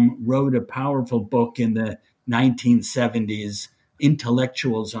 who wrote a powerful book in the 1970s,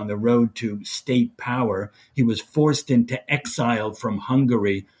 Intellectuals on the Road to State Power. He was forced into exile from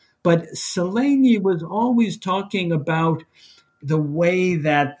Hungary. But Szelenyi was always talking about the way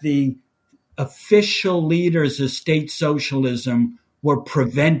that the official leaders of state socialism were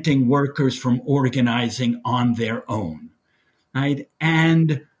preventing workers from organizing on their own, right?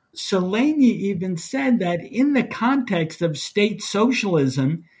 And Szelenyi even said that in the context of state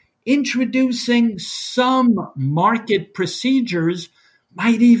socialism, introducing some market procedures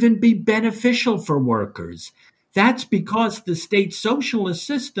might even be beneficial for workers. That's because the state socialist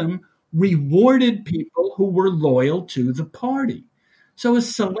system rewarded people who were loyal to the party. So as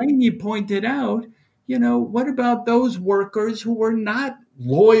Szelenyi pointed out, what about those workers who were not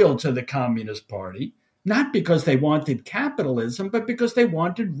loyal to the Communist Party, not because they wanted capitalism, but because they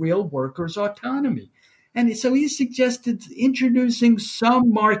wanted real workers' autonomy? And so he suggested introducing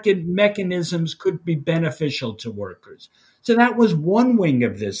some market mechanisms could be beneficial to workers. So that was one wing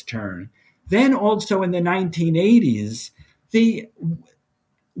of this turn. Then also in the 1980s, the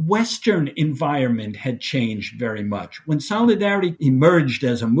Western environment had changed very much. When Solidarity emerged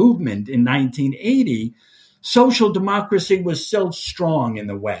as a movement in 1980, social democracy was still strong in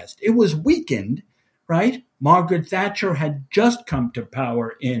the West. It was weakened, right? Margaret Thatcher had just come to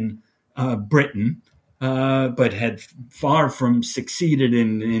power in Britain, but had far from succeeded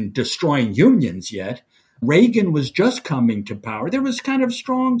in destroying unions yet. Reagan was just coming to power. There was kind of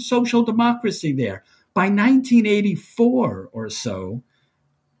strong social democracy there. By 1984 or so,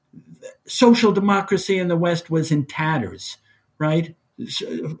 social democracy in the West was in tatters, right?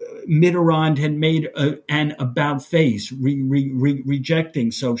 Mitterrand had made an about-face, rejecting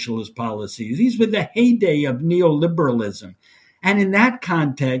socialist policies. These were the heyday of neoliberalism. And in that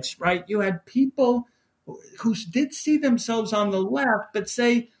context, right, you had people who did see themselves on the left, but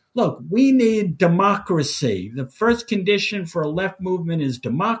say, look, we need democracy. The first condition for a left movement is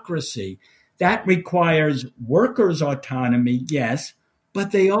democracy. That requires workers' autonomy, yes,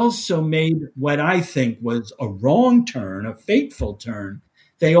 but they also made what I think was a wrong turn, a fateful turn.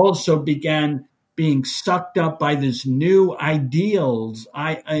 They also began being sucked up by this new ideals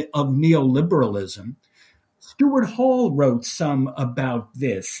of neoliberalism. Stuart Hall wrote some about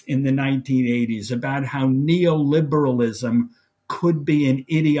this in the 1980s, about how neoliberalism could be an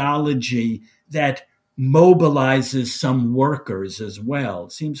ideology that mobilizes some workers as well.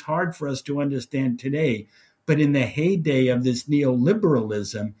 It seems hard for us to understand today, but in the heyday of this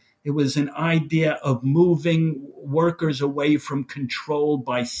neoliberalism, it was an idea of moving workers away from control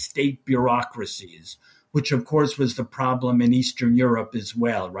by state bureaucracies, which of course was the problem in Eastern Europe as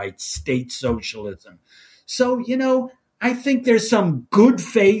well, right? State socialism. So, I think there's some good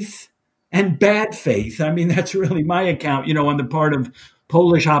faith and bad faith. I mean, that's really my account, on the part of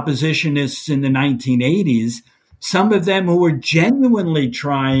Polish oppositionists in the 1980s, some of them who were genuinely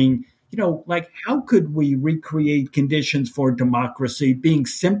trying, how could we recreate conditions for democracy, being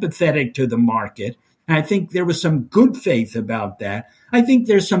sympathetic to the market? And I think there was some good faith about that. I think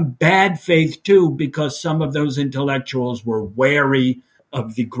there's some bad faith, too, because some of those intellectuals were wary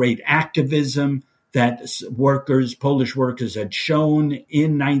of the great activism that Polish workers had shown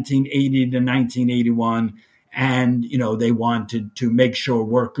in 1980 to 1981. And, they wanted to make sure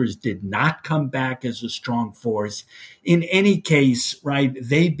workers did not come back as a strong force. In any case, right,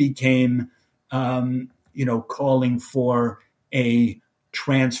 they became, calling for a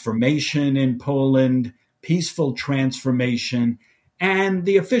transformation in Poland, peaceful transformation. And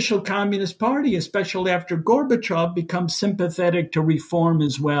the official Communist Party, especially after Gorbachev, becomes sympathetic to reform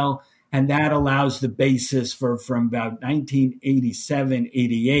as well. And that allows the basis for, from about 1987,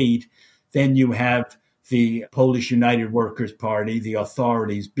 88, then you have the Polish United Workers' Party, the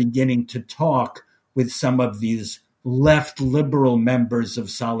authorities, beginning to talk with some of these left liberal members of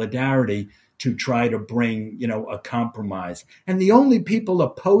Solidarity to try to bring, a compromise. And the only people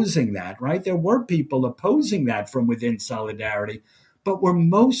opposing that, right? There were people opposing that from within Solidarity, but were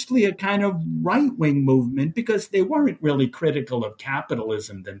mostly a kind of right-wing movement because they weren't really critical of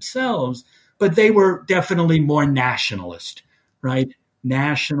capitalism themselves, but they were definitely more nationalist, right?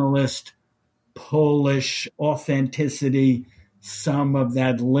 Nationalist, Polish authenticity, some of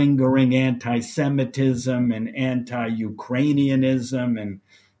that lingering anti-Semitism and anti-Ukrainianism and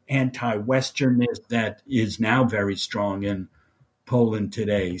anti-Westernness that is now very strong in Poland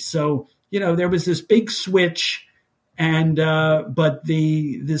today. So, there was this big switch, and but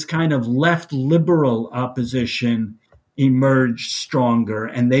this kind of left liberal opposition emerged stronger,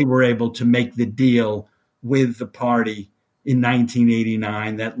 and they were able to make the deal with the party in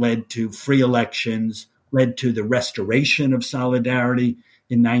 1989 that led to free elections, led to the restoration of Solidarity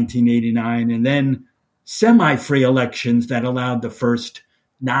in 1989, and then semi-free elections that allowed the first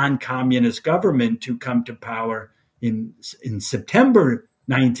non-communist government to come to power in September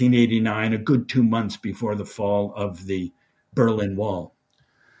 1989, a good 2 months before the fall of the Berlin Wall.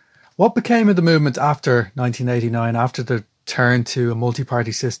 What became of the movement after 1989, after the turn to a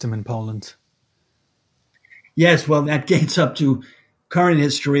multi-party system in Poland? Yes, well, that gets up to current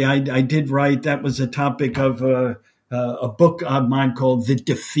history. I did write, that was a topic of a book of mine called The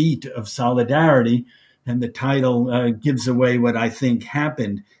Defeat of Solidarity. And the title gives away what I think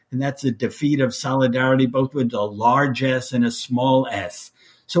happened. And that's the defeat of Solidarity, both with a large S and a small s.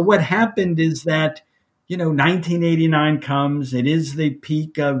 So what happened is that, 1989 comes. It is the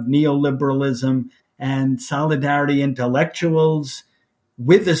peak of neoliberalism, and Solidarity intellectuals,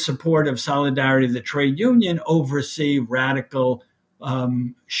 with the support of Solidarity, the trade union, oversee radical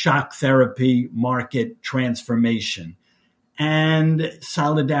shock therapy market transformation. And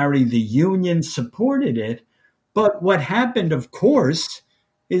Solidarity, the union, supported it. But what happened, of course,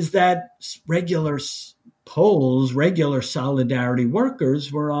 is that regular Poles, regular Solidarity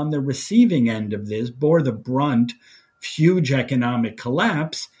workers were on the receiving end of this, bore the brunt, huge economic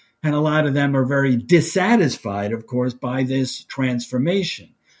collapse. And a lot of them are very dissatisfied, of course, by this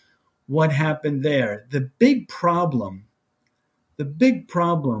transformation. What happened there? The big problem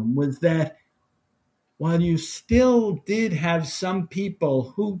was that while you still did have some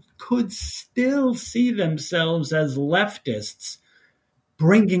people who could still see themselves as leftists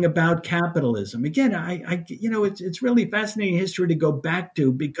bringing about capitalism. Again, it's really fascinating history to go back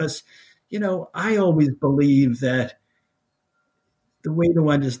to because, I always believe that the way to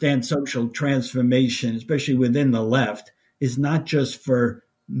understand social transformation, especially within the left, is not just for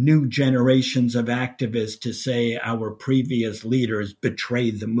new generations of activists to say our previous leaders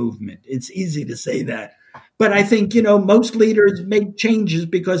betrayed the movement. It's easy to say that. But I think, most leaders make changes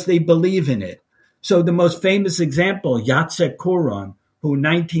because they believe in it. So the most famous example, Jacek Kuron, who in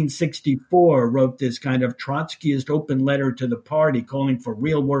 1964 wrote this kind of Trotskyist open letter to the party calling for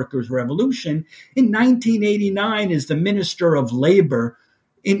real workers' revolution, in 1989 is the Minister of Labor.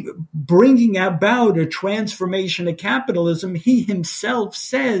 In bringing about a transformation of capitalism, he himself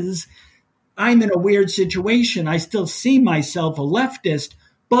says, I'm in a weird situation. I still see myself a leftist,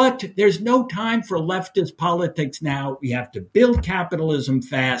 but there's no time for leftist politics now. We have to build capitalism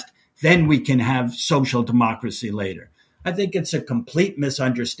fast. Then we can have social democracy later. I think it's a complete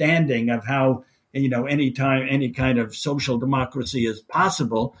misunderstanding of how, any kind of social democracy is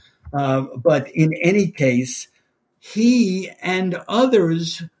possible. But in any case, he and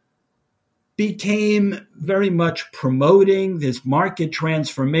others became very much promoting this market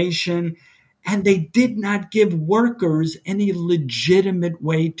transformation, and they did not give workers any legitimate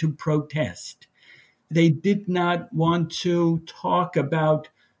way to protest. They did not want to talk about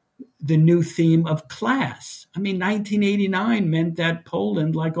the new theme of class. 1989 meant that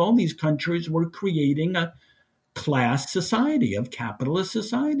Poland, like all these countries, were creating a class society, of capitalist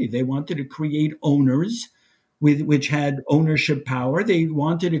society. They wanted to create owners which had ownership power. They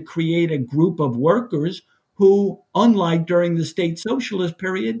wanted to create a group of workers who, unlike during the state socialist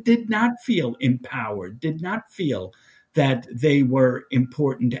period, did not feel empowered, did not feel that they were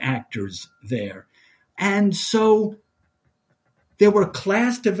important actors there. And so there were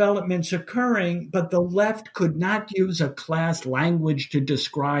class developments occurring, but the left could not use a class language to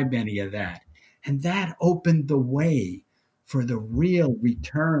describe any of that. And that opened the way for the real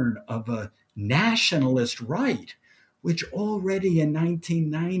return of a nationalist right, which already in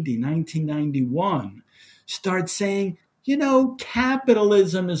 1990, 1991, starts saying,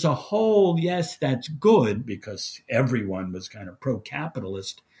 capitalism as a whole, yes, that's good, because everyone was kind of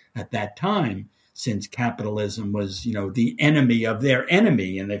pro-capitalist at that time, since capitalism was, the enemy of their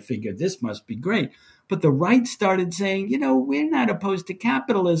enemy, and they figured this must be great. But the right started saying, we're not opposed to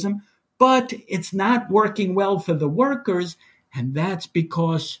capitalism, but it's not working well for the workers, and that's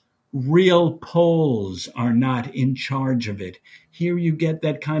because real Poles are not in charge of it. Here you get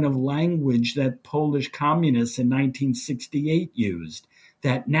that kind of language that Polish communists in 1968 used,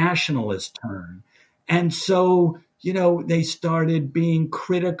 that nationalist turn. And so, they started being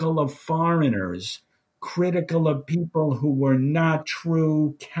critical of foreigners, critical of people who were not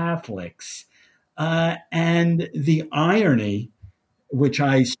true Catholics. And the irony, which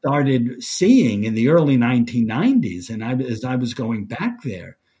I started seeing in the early 1990s, and as I was going back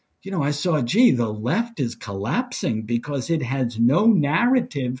there, I saw, the left is collapsing because it has no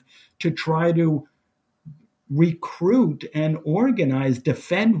narrative to try to recruit and organize,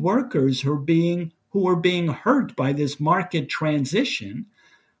 defend workers who are being hurt by this market transition.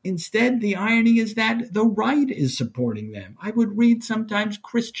 Instead, the irony is that the right is supporting them. I would read sometimes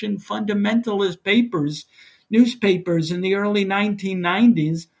Christian fundamentalist newspapers in the early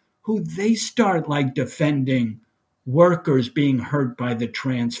 1990s, who they start defending workers being hurt by the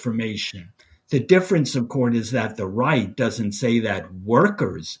transformation. The difference, of course, is that the right doesn't say that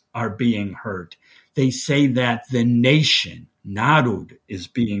workers are being hurt. They say that the nation, Narod, is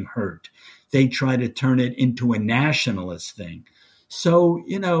being hurt. They try to turn it into a nationalist thing. So,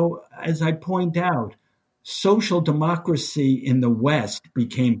 as I point out, social democracy in the West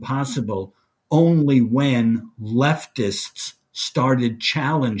became possible only when leftists started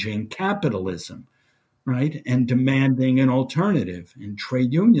challenging capitalism, right, and demanding an alternative, and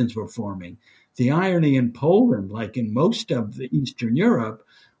trade unions were forming. The irony in Poland, like in most of the Eastern Europe,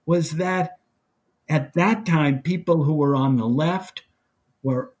 was that at that time, people who were on the left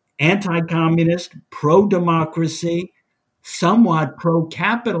were anti-communist, pro-democracy, somewhat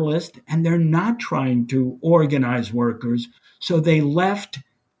pro-capitalist, and they're not trying to organize workers. So they left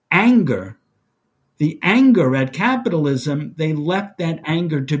anger, the anger at capitalism, they left that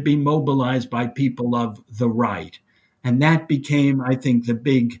anger to be mobilized by people of the right. And that became, I think, the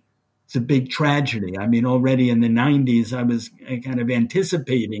big tragedy. I mean, already in the 90s, I was kind of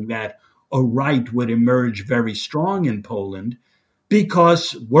anticipating that a right would emerge very strong in Poland,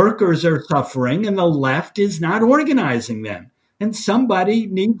 because workers are suffering and the left is not organizing them. And somebody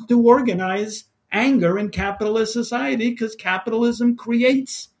needs to organize anger in capitalist society, because capitalism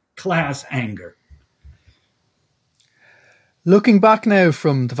creates class anger. Looking back now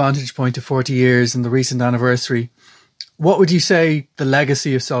from the vantage point of 40 years and the recent anniversary, what would you say the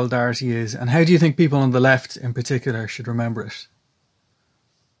legacy of Solidarity is, and how do you think people on the left in particular should remember it?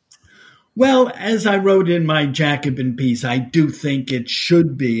 Well, as I wrote in my Jacobin piece, I do think it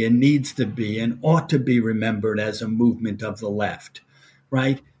should be and needs to be and ought to be remembered as a movement of the left,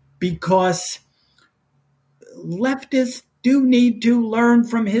 right? Because leftists do need to learn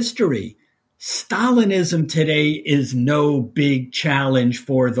from history. Stalinism today is no big challenge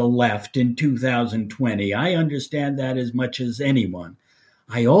for the left in 2020. I understand that as much as anyone.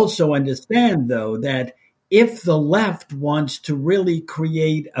 I also understand, though, that if the left wants to really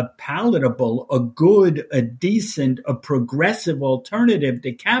create a palatable, a good, a decent, a progressive alternative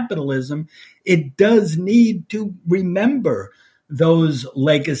to capitalism, it does need to remember those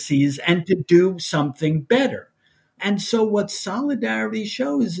legacies and to do something better. And so what Solidarity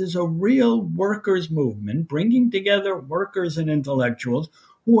shows is a real workers' movement, bringing together workers and intellectuals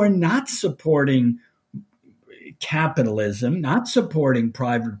who are not supporting capitalism, not supporting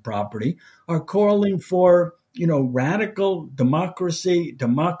private property, are calling for, radical democracy,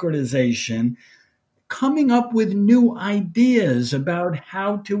 democratization, coming up with new ideas about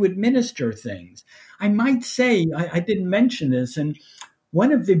how to administer things. I might say, I didn't mention this, and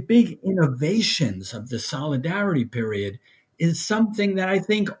one of the big innovations of the Solidarity period is something that I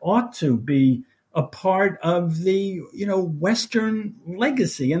think ought to be a part of the, Western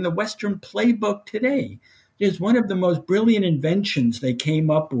legacy and the Western playbook today. It is one of the most brilliant inventions they came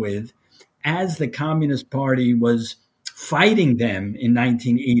up with as the Communist Party was fighting them in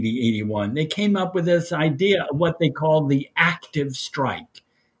 1980-81. They came up with this idea of what they called the active strike.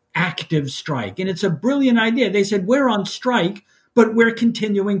 Active strike. And it's a brilliant idea. They said, we're on strike, but we're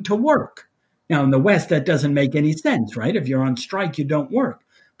continuing to work. Now, in the West, that doesn't make any sense, right? If you're on strike, you don't work.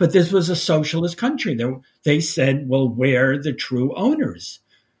 But this was a socialist country. They said, well, we're the true owners.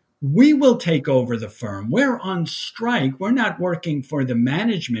 We will take over the firm. We're on strike. We're not working for the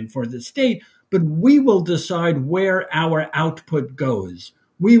management, for the state, but we will decide where our output goes.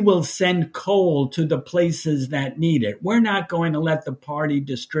 We will send coal to the places that need it. We're not going to let the party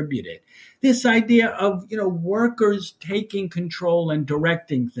distribute it. This idea of, workers taking control and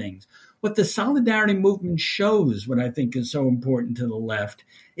directing things. What the Solidarity movement shows, what I think is so important to the left,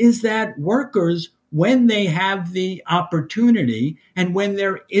 is that workers, when they have the opportunity and when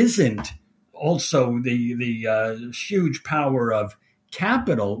there isn't also the huge power of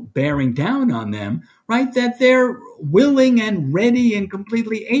capital bearing down on them, right, that they're willing and ready and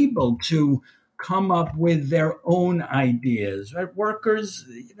completely able to come up with their own ideas. Right? Workers,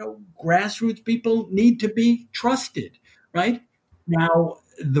 grassroots people need to be trusted, right? Now,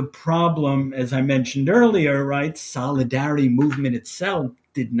 the problem, as I mentioned earlier, right, Solidarity movement itself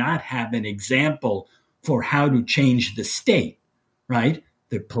did not have an example for how to change the state, right?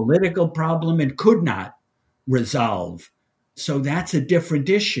 The political problem it could not resolve. So that's a different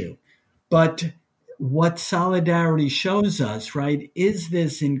issue. But what Solidarity shows us, right, is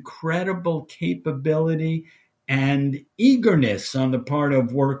this incredible capability and eagerness on the part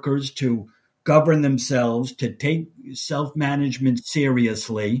of workers to govern themselves, to take self-management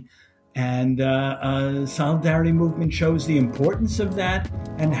seriously. And Solidarity movement shows the importance of that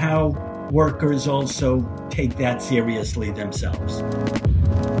and how workers also take that seriously themselves.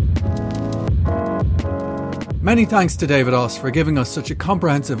 Many thanks to David Oss for giving us such a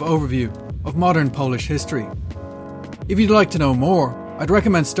comprehensive overview of modern Polish history. If you'd like to know more, I'd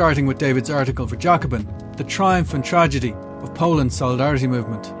recommend starting with David's article for Jacobin, The Triumph and Tragedy of Poland's Solidarity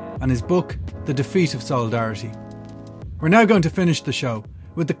Movement, and his book, The Defeat of Solidarity. We're now going to finish the show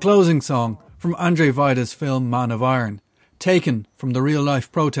with the closing song from Andrzej Wajda's film Man of Iron, taken from the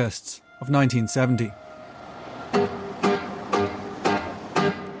real-life protests of 1970.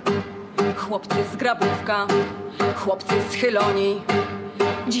 Chłopcy z Grabówka, chłopcy z Chyloni.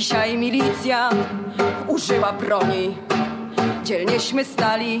 Dzisiaj milicja użyła broni. Dzielnieśmy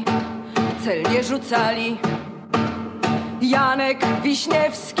stali, celnie rzucali. Janek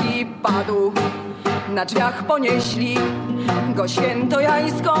Wiśniewski padł, na drzwiach ponieśli go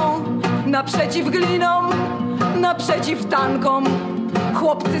świętojańską. Naprzeciw glinom, naprzeciw tankom.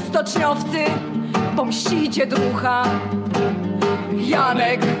 Chłopcy stoczniowcy, pomścicie ducha.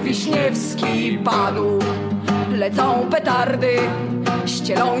 Janek Wiśniewski padł, lecą petardy,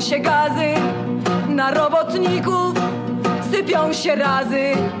 ścielą się gazy, na robotników sypią się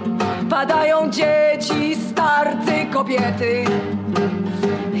razy, padają dzieci, starcy, kobiety.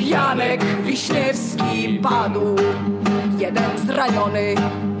 Janek Wiśniewski padł, jeden zraniony,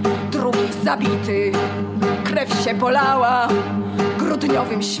 drugi zabity. Krew się polała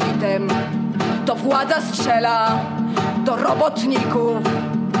grudniowym świtem, to władza strzela do robotników.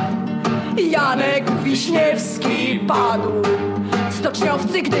 Janek Wiśniewski padł,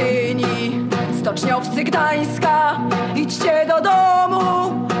 stoczniowcy Gdyni, stoczniowcy Gdańska. Idźcie do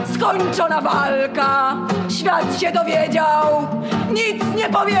domu, skończona walka. Świat się dowiedział, nic nie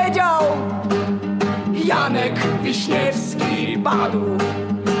powiedział. Janek Wiśniewski padł.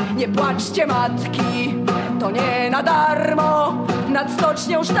 Nie płaczcie matki, to nie na darmo. Nad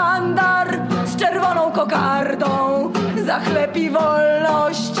stocznią sztandar z czerwoną kokardą. Za chleb i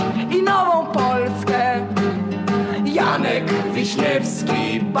wolność i nową Polskę. Janek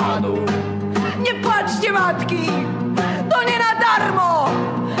Wiśniewski padł. Nie płaczcie matki, to nie na darmo.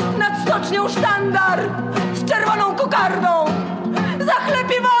 Nad stocznią sztandar